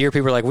entering that year,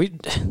 people were like,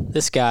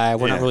 this guy,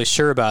 we're not really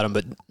sure about him.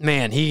 But,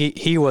 man,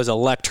 he was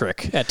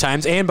electric at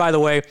times. And, by the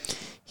way,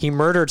 he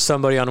murdered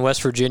somebody on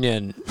West Virginia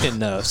in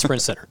the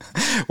Sprint Center.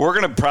 We're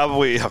going to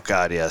probably, oh,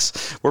 God,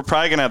 yes. We're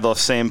probably going to have the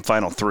same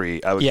final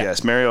 3, I would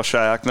guess. Marial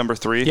Shayok, number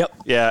 3? Yep.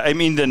 Yeah, I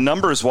mean, the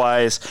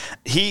numbers-wise,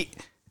 he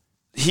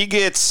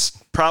gets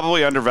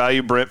probably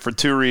undervalued, Brent, for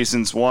 2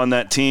 reasons. One,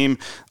 that team,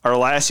 our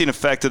lasting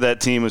effect of that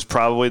team was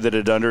probably that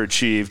it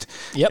underachieved.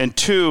 Yep. And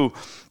 2,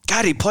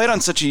 God, he played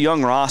on such a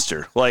young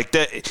roster. Like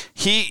that,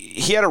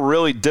 he had a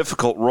really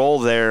difficult role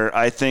there,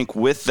 I think,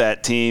 with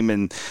that team,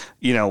 and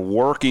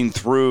working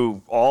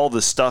through all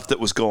the stuff that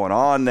was going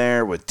on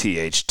there with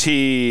THT,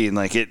 and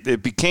like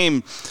it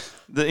became,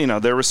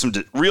 there were some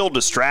real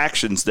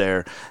distractions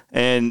there,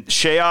 and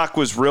Shayok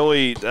was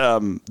really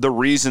the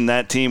reason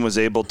that team was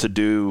able to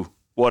do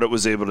what it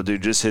was able to do,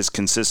 just his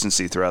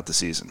consistency throughout the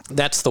season.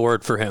 That's the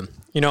word for him.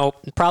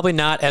 Probably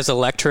not as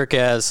electric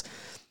as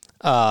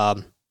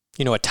a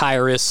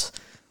Tyrus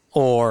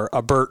or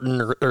a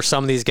Burton or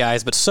some of these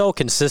guys, but so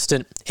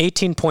consistent.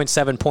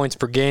 18.7 points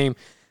per game,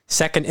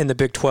 second in the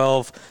Big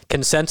 12,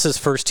 consensus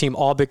first team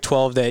all Big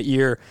 12 that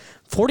year,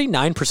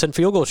 49%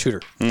 field goal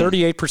shooter,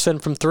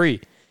 38% from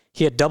 3.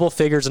 He had double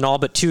figures in all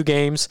but 2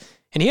 games,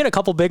 and he had a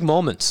couple big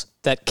moments.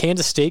 That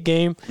Kansas State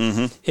game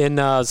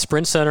in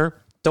Sprint Center,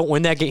 don't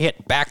win that game. He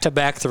hit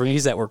back-to-back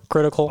threes that were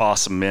critical.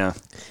 Awesome, yeah.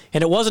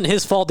 And it wasn't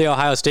his fault, the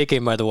Ohio State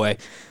game, by the way.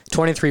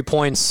 23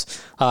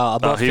 points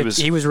above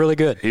 50. He was really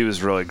good. He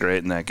was really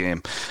great in that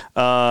game.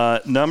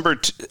 Number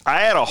 2,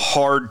 I had a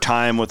hard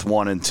time with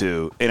 1 and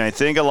 2, and I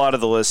think a lot of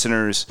the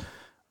listeners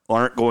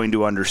aren't going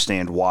to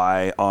understand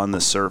why on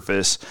the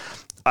surface.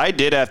 I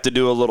did have to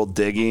do a little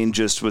digging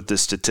just with the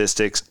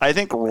statistics. I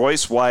think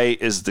Royce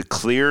White is the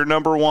clear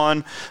number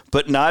 1,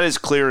 but not as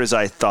clear as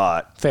I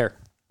thought. Fair.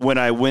 When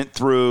I went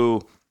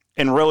through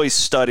and really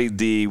studied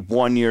the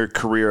 1-year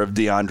career of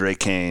DeAndre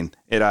Kane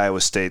at Iowa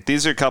State.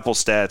 These are a couple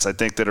stats I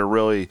think that are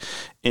really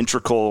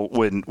integral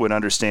when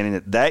understanding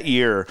it. That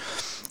year,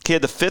 he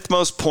had the 5th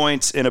most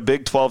points in a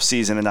Big 12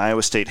 season in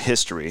Iowa State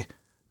history.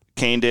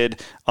 Kane did.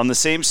 On the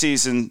same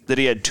season that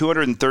he had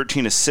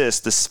 213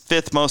 assists, the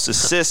 5th most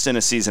assists in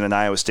a season in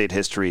Iowa State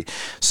history.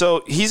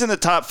 So he's in the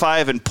top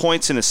 5 in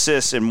points and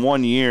assists in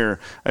 1 year.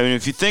 I mean,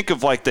 if you think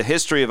of like the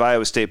history of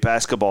Iowa State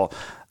basketball,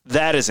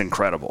 that is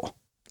incredible.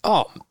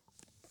 Oh,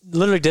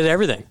 literally did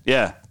everything.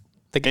 Yeah.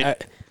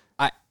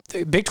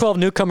 Big 12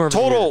 newcomer.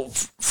 Total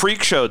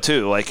freak show,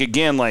 too. Like,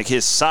 again, like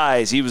his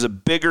size, he was a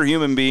bigger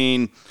human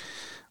being.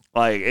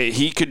 Like,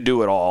 he could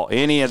do it all.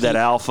 And he had that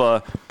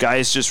alpha.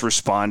 Guys just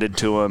responded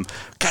to him.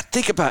 God,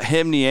 think about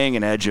him, Niang,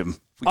 and Ejim.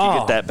 We can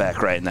get that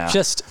back right now.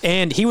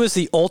 And he was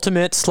the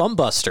ultimate slump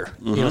buster.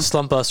 Mm-hmm.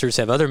 Slump busters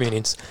have other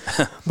meanings.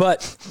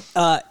 But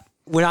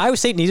when Iowa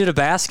State needed a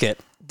basket,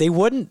 they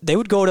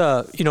would go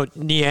to,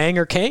 Niang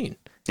or Kane.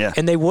 Yeah.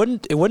 And it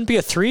wouldn't be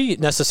a 3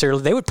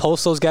 necessarily. They would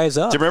post those guys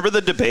up. Do you remember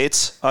the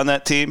debates on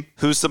that team?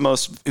 Who's the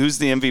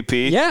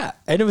MVP? Yeah.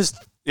 And it was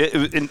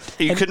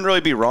you couldn't really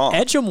be wrong.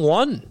 Ejim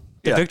won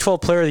the Big 12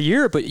 Player of the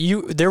Year, but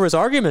there was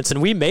arguments,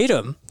 and we made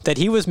him that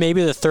he was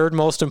maybe the 3rd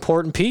most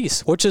important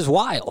piece, which is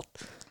wild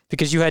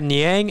because you had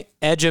Niang,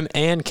 Ejim,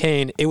 and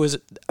Kane. It was,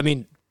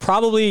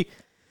 probably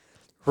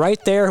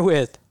right there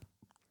with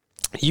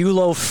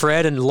Yulo,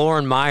 Fred, and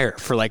Lauren Meyer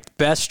for like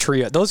best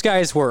trio. Those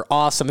guys were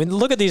awesome. And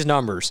look at these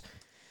numbers.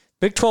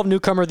 Big 12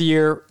 Newcomer of the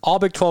Year, all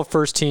Big 12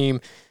 first team,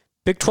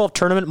 Big 12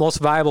 Tournament Most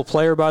Valuable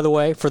Player, by the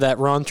way, for that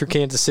run through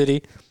Kansas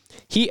City.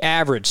 He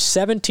averaged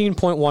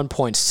 17.1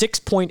 points,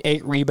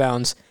 6.8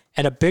 rebounds,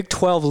 and a Big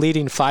 12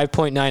 leading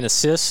 5.9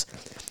 assists.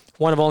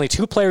 One of only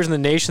 2 players in the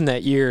nation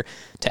that year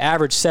to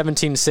average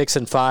 17, 6,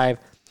 and 5.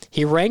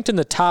 He ranked in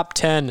the top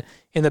 10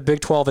 in the Big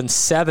 12 in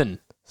 7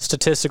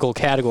 statistical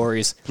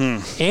categories.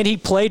 And he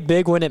played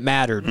big when it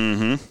mattered.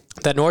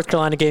 Mm-hmm. That North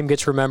Carolina game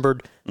gets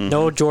remembered. Mm-hmm.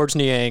 No George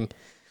Niang,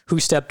 who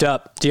stepped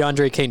up.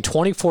 DeAndre Kane,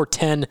 24,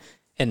 10,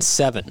 and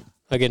 7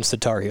 against the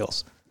Tar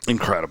Heels.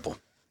 Incredible.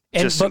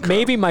 But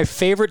maybe my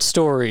favorite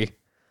story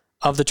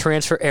of the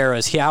transfer era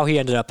is how he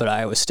ended up at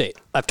Iowa State.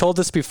 I've told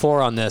this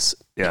before on this.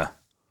 Yeah.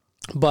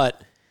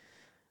 But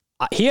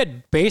he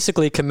had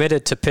basically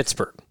committed to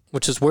Pittsburgh,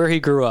 which is where he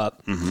grew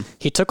up. Mm-hmm.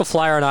 He took a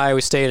flyer on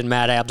Iowa State and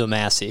Matt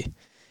Abdelmassih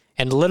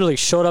and literally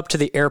showed up to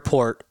the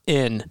airport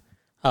in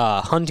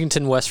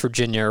Huntington, West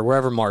Virginia, or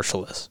wherever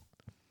Marshall is.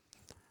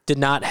 Did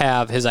not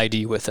have his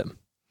ID with him.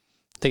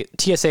 The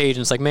TSA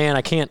agent's like, man,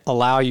 I can't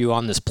allow you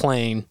on this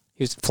plane.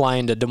 He was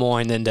flying to Des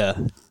Moines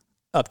and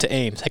up to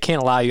Ames. I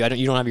can't allow you.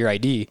 You don't have your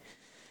ID.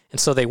 And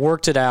so they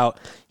worked it out.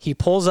 He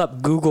pulls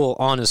up Google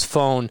on his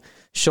phone,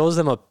 shows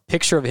them a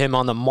picture of him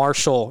on the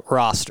Marshall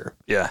roster.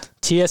 Yeah.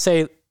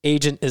 TSA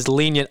agent is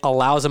lenient,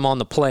 allows him on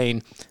the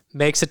plane,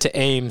 makes it to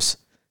Ames,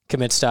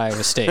 commits to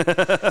Iowa State.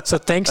 So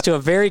thanks to a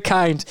very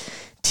kind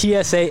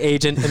TSA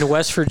agent in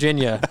West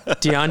Virginia,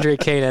 DeAndre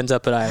Kane ends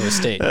up at Iowa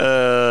State.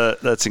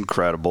 That's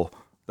incredible.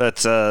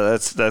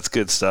 That's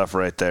good stuff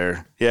right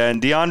there. Yeah,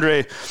 and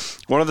DeAndre,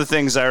 one of the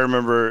things I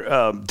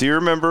remember, do you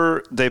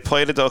remember they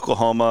played at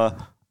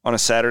Oklahoma on a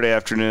Saturday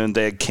afternoon?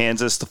 They had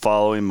Kansas the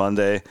following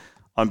Monday,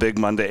 on Big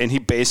Monday, and he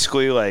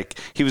basically,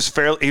 he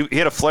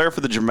had a flair for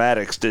the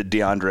dramatics, did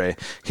DeAndre.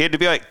 He had to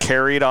be,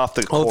 carried off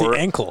the court. Oh, the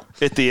ankle.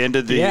 At the end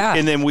of the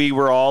and then we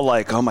were all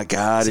like, oh my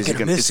God, is he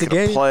going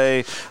to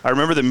play? I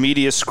remember the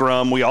media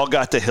scrum. We all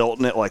got to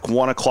Hilton at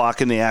 1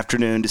 o'clock in the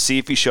afternoon to see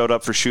if he showed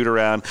up for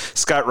shoot-around.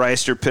 Scott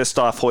Reister pissed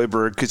off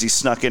Hoiberg because he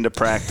snuck into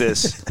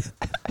practice.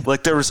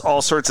 There was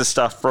all sorts of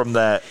stuff from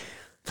that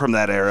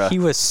era. He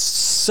was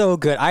so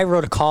good. I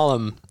wrote a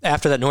column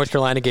after that North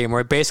Carolina game where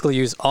I basically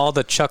used all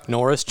the Chuck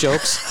Norris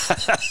jokes,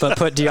 but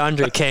put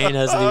DeAndre Kane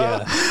as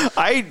the...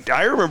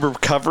 I remember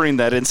covering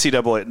that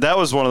NCAA. That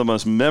was one of the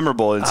most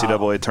memorable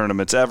NCAA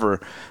tournaments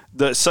ever.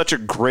 Such a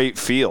great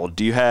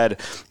field. You had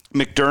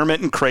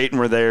McDermott and Creighton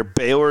were there.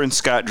 Baylor and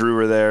Scott Drew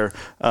were there.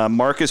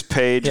 Marcus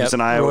Page was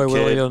an Iowa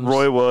kid.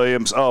 Roy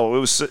Williams. Oh,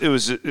 it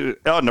was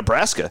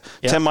Nebraska.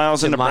 10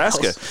 miles in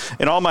Nebraska.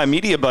 And all my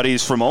media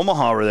buddies from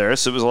Omaha were there,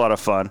 so it was a lot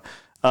of fun.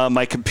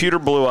 My computer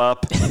blew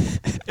up.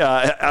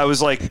 I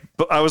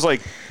was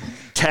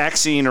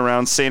taxiing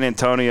around San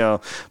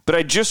Antonio, but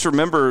I just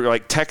remember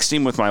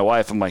texting with my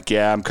wife. I'm like,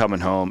 yeah, I'm coming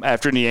home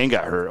after Niang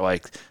got hurt.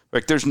 Like,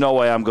 there's no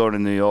way I'm going to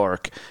New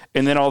York.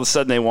 And then all of a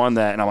sudden they won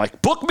that, and I'm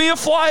like, book me a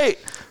flight.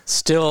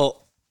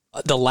 Still,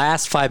 the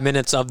last 5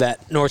 minutes of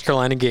that North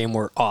Carolina game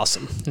were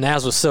awesome.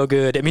 Naz was so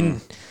good. I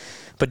mean,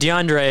 but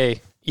DeAndre,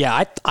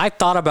 yeah, I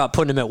thought about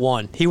putting him at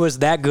 1. He was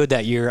that good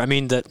that year. I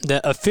mean,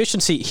 the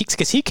efficiency,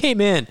 because he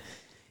came in,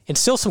 and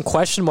still some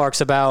question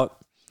marks about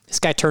this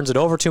guy turns it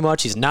over too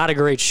much. He's not a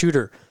great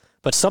shooter,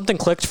 but something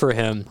clicked for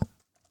him,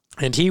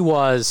 and he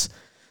was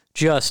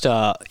just,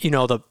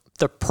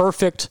 the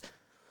perfect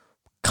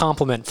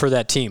compliment for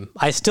that team.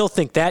 I still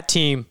think that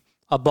team,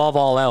 above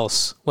all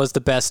else, was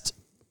the best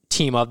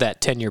team of that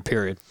 10-year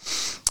period.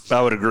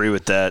 I would agree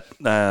with that.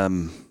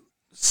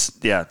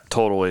 Yeah,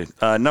 totally.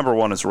 Number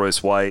 1 is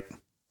Royce White.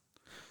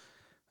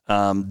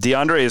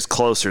 DeAndre is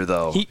closer,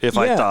 though. I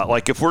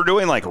thought, if we're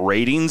doing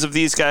ratings of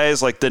these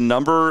guys, the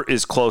number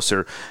is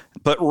closer.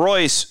 But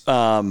Royce,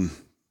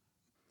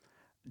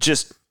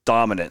 just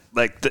dominant.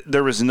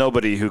 There was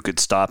nobody who could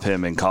stop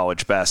him in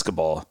college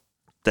basketball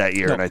that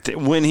year. No. And I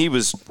think when he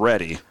was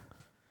ready,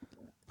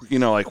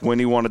 when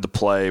he wanted to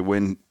play,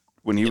 when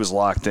he was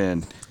locked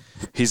in,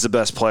 he's the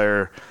best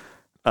player.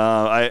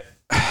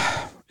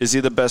 Is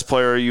he the best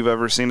player you've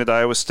ever seen at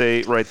Iowa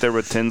State, right there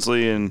with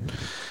Tinsley and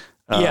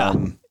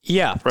right?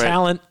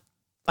 Talent.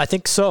 I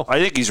think so. I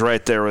think he's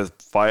right there with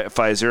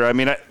Fizer. I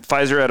mean,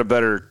 Fizer had a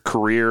better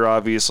career,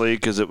 obviously,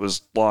 because it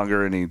was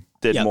longer and he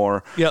did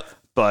more. Yep.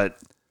 But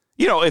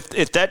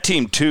if that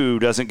team too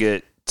doesn't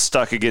get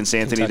stuck against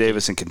Anthony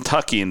Davis in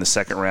Kentucky in the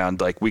second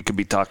round, we could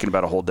be talking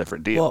about a whole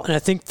different deal. Well, and I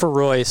think for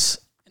Royce,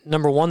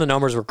 number 1, the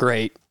numbers were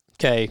great.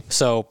 Okay,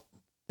 so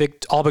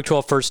all Big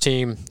 12 first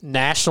team,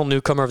 National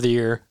Newcomer of the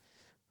Year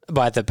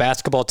by the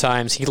Basketball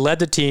Times. He led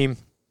the team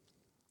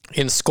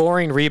in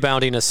scoring,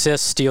 rebounding,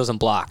 assists, steals, and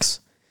blocks.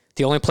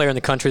 The only player in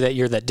the country that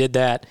year that did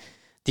that.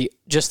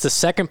 Just the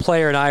second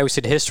player in Iowa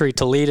State history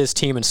to lead his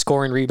team in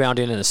scoring,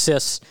 rebounding, and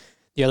assists.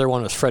 The other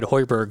one was Fred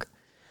Hoiberg.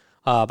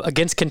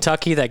 Against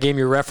Kentucky, that game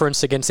you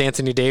referenced against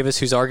Anthony Davis,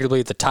 who's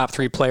arguably the top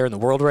 3 player in the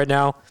world right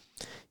now,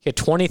 he had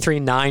 23,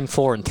 9,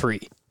 4, and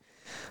 3.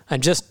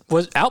 And just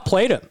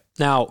outplayed him.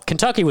 Now,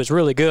 Kentucky was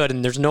really good,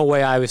 and there's no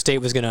way Iowa State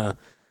was going to,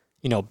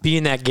 be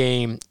in that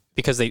game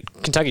because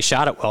Kentucky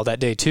shot it well that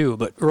day too.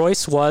 But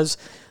Royce was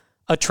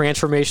a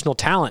transformational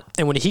talent.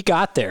 And when he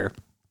got there,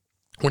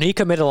 when he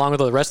committed along with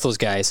the rest of those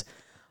guys,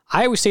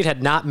 Iowa State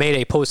had not made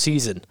a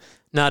postseason.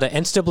 Not an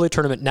NCAA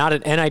tournament, not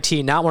an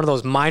NIT, not one of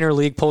those minor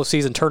league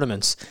postseason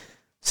tournaments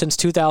since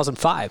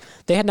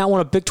 2005. They had not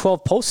won a Big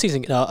 12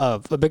 postseason,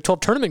 a Big 12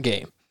 tournament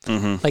game.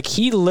 Mm-hmm.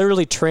 He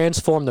literally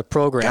transformed the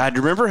program. God, do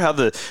you remember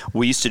how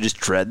we used to just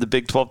dread the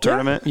Big 12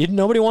 tournament? Yeah,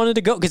 nobody wanted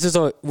to go because it's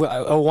a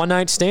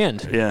one-night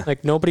stand. Yeah.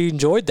 Nobody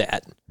enjoyed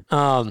that.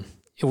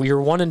 We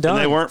were one and done.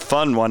 And they weren't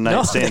fun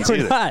one-night stands they were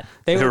either. Not.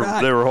 They were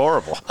not. They were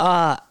horrible.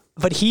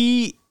 But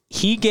he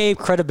gave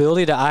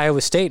credibility to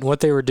Iowa State and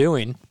what they were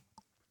doing.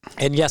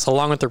 And yes,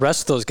 along with the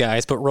rest of those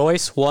guys, but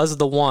Royce was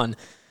the one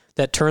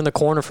that turned the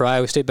corner for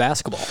Iowa State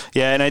basketball.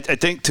 Yeah, and I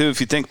think, too,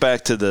 if you think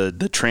back to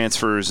the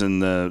transfers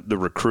and the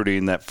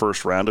recruiting, that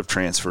first round of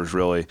transfers,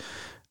 really,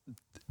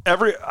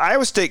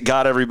 Iowa State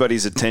got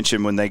everybody's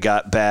attention when they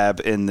got Babb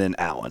and then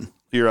Allen.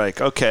 You're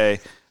like, okay,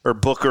 or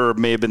Booker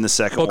may have been the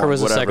second one. Booker was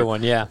the second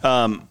one, yeah.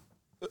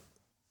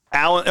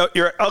 Allen,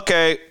 you're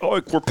okay,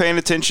 we're paying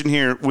attention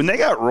here. When they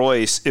got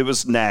Royce, it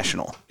was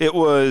national. It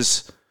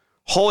was,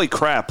 holy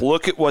crap,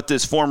 look at what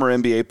this former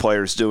NBA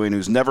player is doing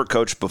who's never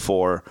coached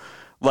before.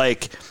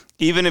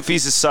 even if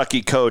he's a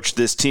sucky coach,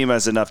 this team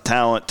has enough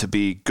talent to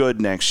be good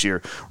next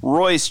year.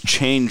 Royce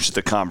changed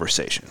the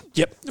conversation.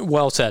 Yep,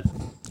 well said.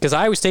 Because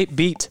Iowa State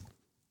beat,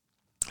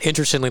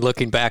 interestingly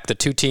looking back, the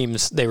two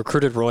teams they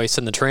recruited Royce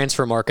in the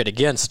transfer market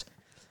against,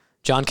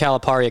 John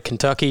Calipari at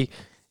Kentucky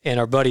and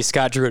our buddy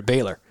Scott Drew at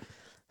Baylor.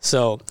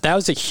 So that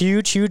was a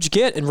huge, huge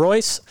get. And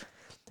Royce,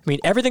 I mean,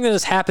 everything that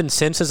has happened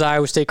since his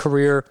Iowa State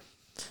career,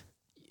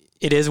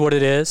 it is what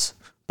it is.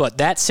 But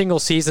that single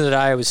season at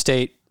Iowa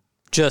State,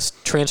 just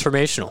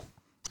transformational.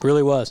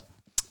 Really was.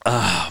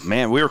 Oh,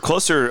 man, we were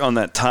closer on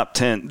that top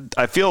 10.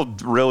 I feel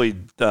really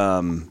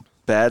bad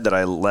that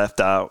I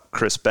left out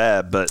Chris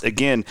Babb. But,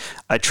 again,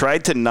 I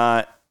tried to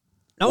not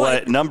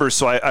let numbers,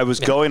 so I was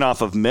going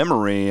off of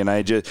memory, and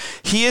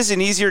he is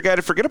an easier guy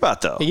to forget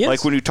about, though. He is.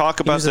 Like when you talk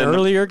about the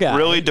earlier guy,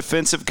 really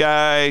defensive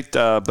guy,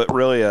 but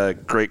really a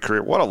great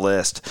career. What a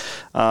list!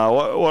 What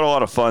a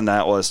lot of fun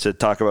that was to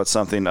talk about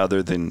something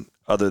other than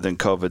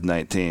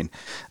COVID-19.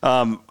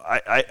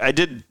 I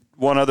did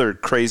one other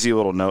crazy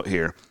little note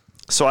here.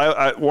 So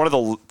I one of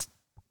the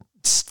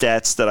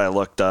stats that I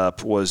looked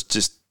up was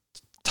just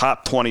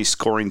top 20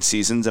 scoring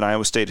seasons in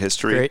Iowa State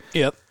history. Great.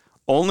 Yep.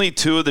 Only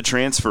 2 of the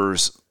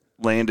transfers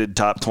landed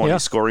top 20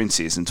 scoring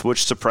seasons,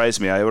 which surprised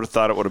me. I would have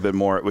thought it would have been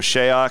more. It was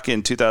Shayok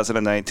in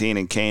 2019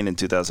 and Kane in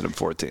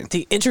 2014.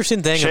 The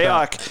interesting thing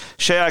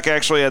Shayok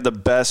actually had the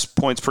best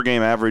points per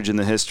game average in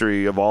the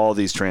history of all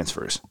these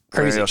transfers.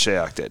 Crazy. Ariel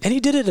Shayok did. And he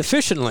did it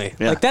efficiently.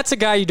 Yeah. Like that's a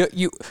guy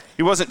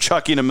he wasn't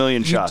chucking a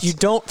million shots. You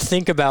don't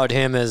think about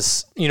him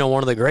as,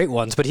 one of the great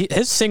ones, but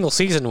his single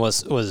season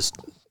was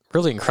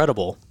really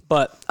incredible.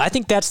 But I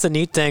think that's the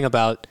neat thing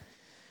about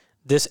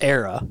this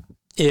era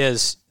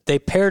is they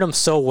paired him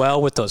so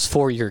well with those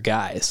 4-year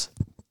guys.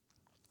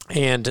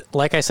 And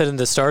like I said in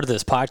the start of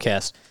this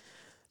podcast,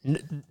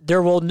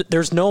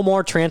 there's no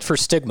more transfer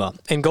stigma.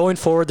 And going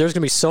forward, there's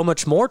going to be so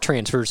much more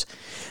transfers.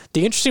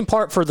 The interesting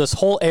part for this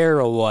whole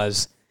era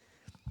was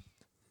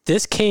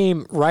this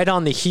came right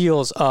on the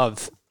heels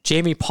of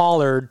Jamie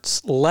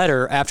Pollard's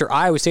letter after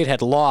Iowa State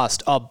had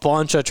lost a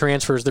bunch of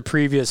transfers the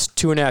previous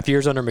 2.5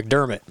 years under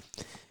McDermott.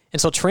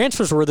 And so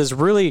transfers were this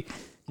really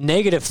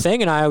negative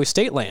thing in Iowa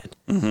State land,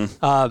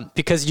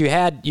 because you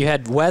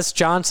had Wes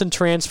Johnson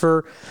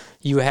transfer,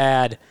 you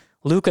had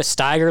Lucas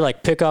Steiger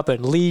pick up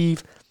and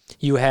leave,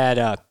 you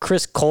had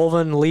Chris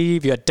Colvin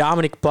leave, you had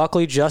Dominic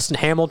Buckley, Justin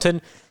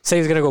Hamilton say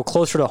he's going to go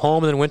closer to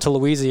home and then went to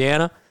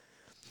Louisiana.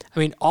 I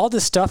mean, all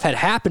this stuff had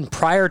happened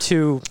prior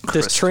to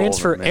this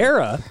transfer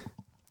era,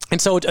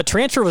 and so a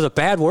transfer was a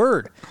bad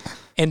word.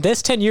 And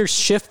this 10 years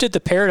shifted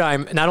the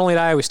paradigm not only at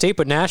Iowa State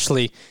but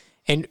nationally.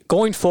 And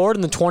going forward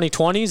in the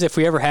 2020s, if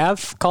we ever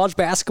have college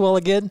basketball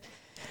again,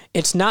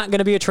 it's not going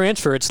to be a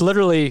transfer. It's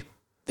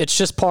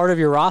just part of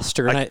your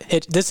roster. And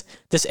this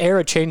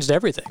era changed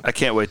everything. I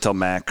can't wait till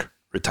Mac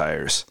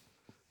retires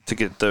to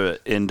get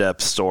the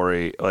in-depth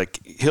story.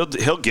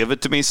 He'll give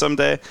it to me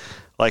someday.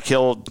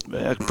 He'll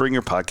bring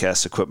your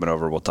podcast equipment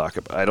over. We'll talk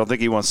about it. I don't think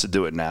he wants to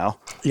do it now.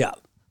 Yeah.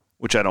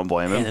 Which I don't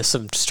blame him. And there's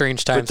some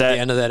strange times at the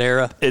end of that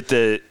era. At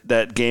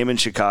that game in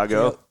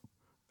Chicago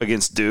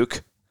against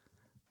Duke.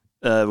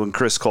 When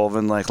Chris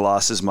Colvin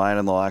lost his mind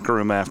in the locker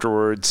room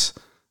afterwards,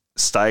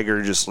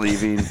 Steiger just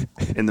leaving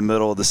in the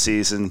middle of the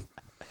season,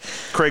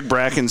 Craig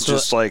Bracken's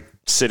just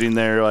sitting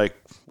there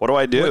what do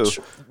I do?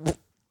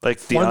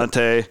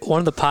 Deontay. One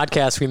of the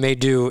podcasts we may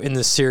do in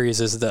this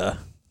series is the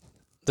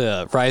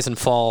rise and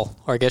fall,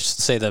 or I guess you should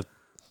say the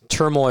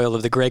turmoil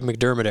of the Greg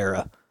McDermott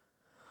era,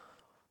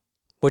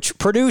 which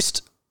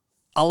produced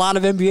a lot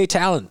of NBA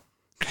talent.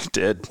 It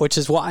did, which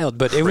is wild,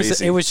 but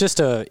Crazy. it was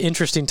just an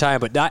interesting time.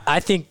 But I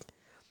think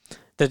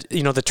that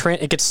you had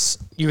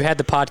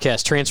the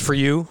podcast Transfer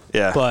You,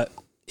 but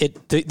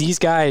these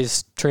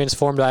guys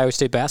transformed Iowa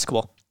State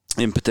basketball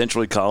and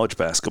potentially college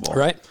basketball,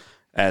 right?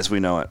 As we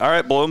know it. All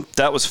right, Bloom,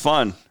 that was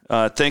fun.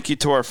 Thank you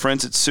to our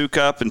friends at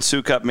Sukup and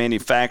Sukup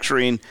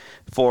Manufacturing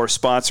for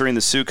sponsoring the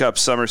Sukup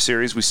Summer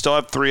Series. We still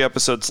have 3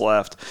 episodes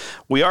left.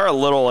 We are a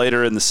little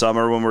later in the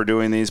summer when we're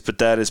doing these, but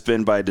that has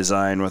been by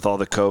design with all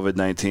the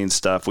COVID-19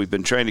 stuff. We've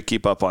been trying to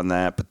keep up on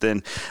that. But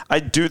then I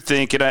do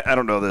think, and I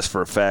don't know this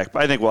for a fact,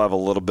 but I think we'll have a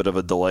little bit of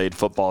a delayed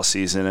football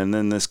season, and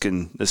then this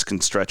can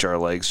stretch our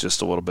legs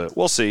just a little bit.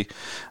 We'll see.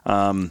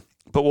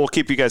 But we'll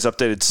keep you guys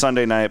updated.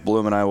 Sunday night,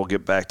 Bloom and I will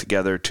get back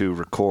together to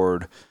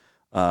record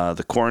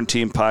the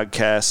Quarantine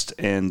Podcast,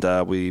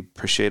 and we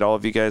appreciate all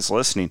of you guys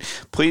listening.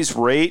 Please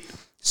rate,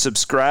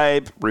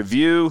 subscribe,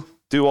 review,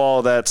 do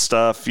all that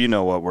stuff. You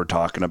know what we're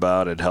talking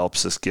about. It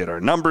helps us get our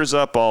numbers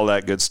up, all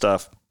that good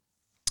stuff.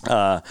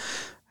 Have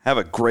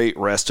a great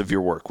rest of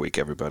your work week,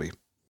 everybody.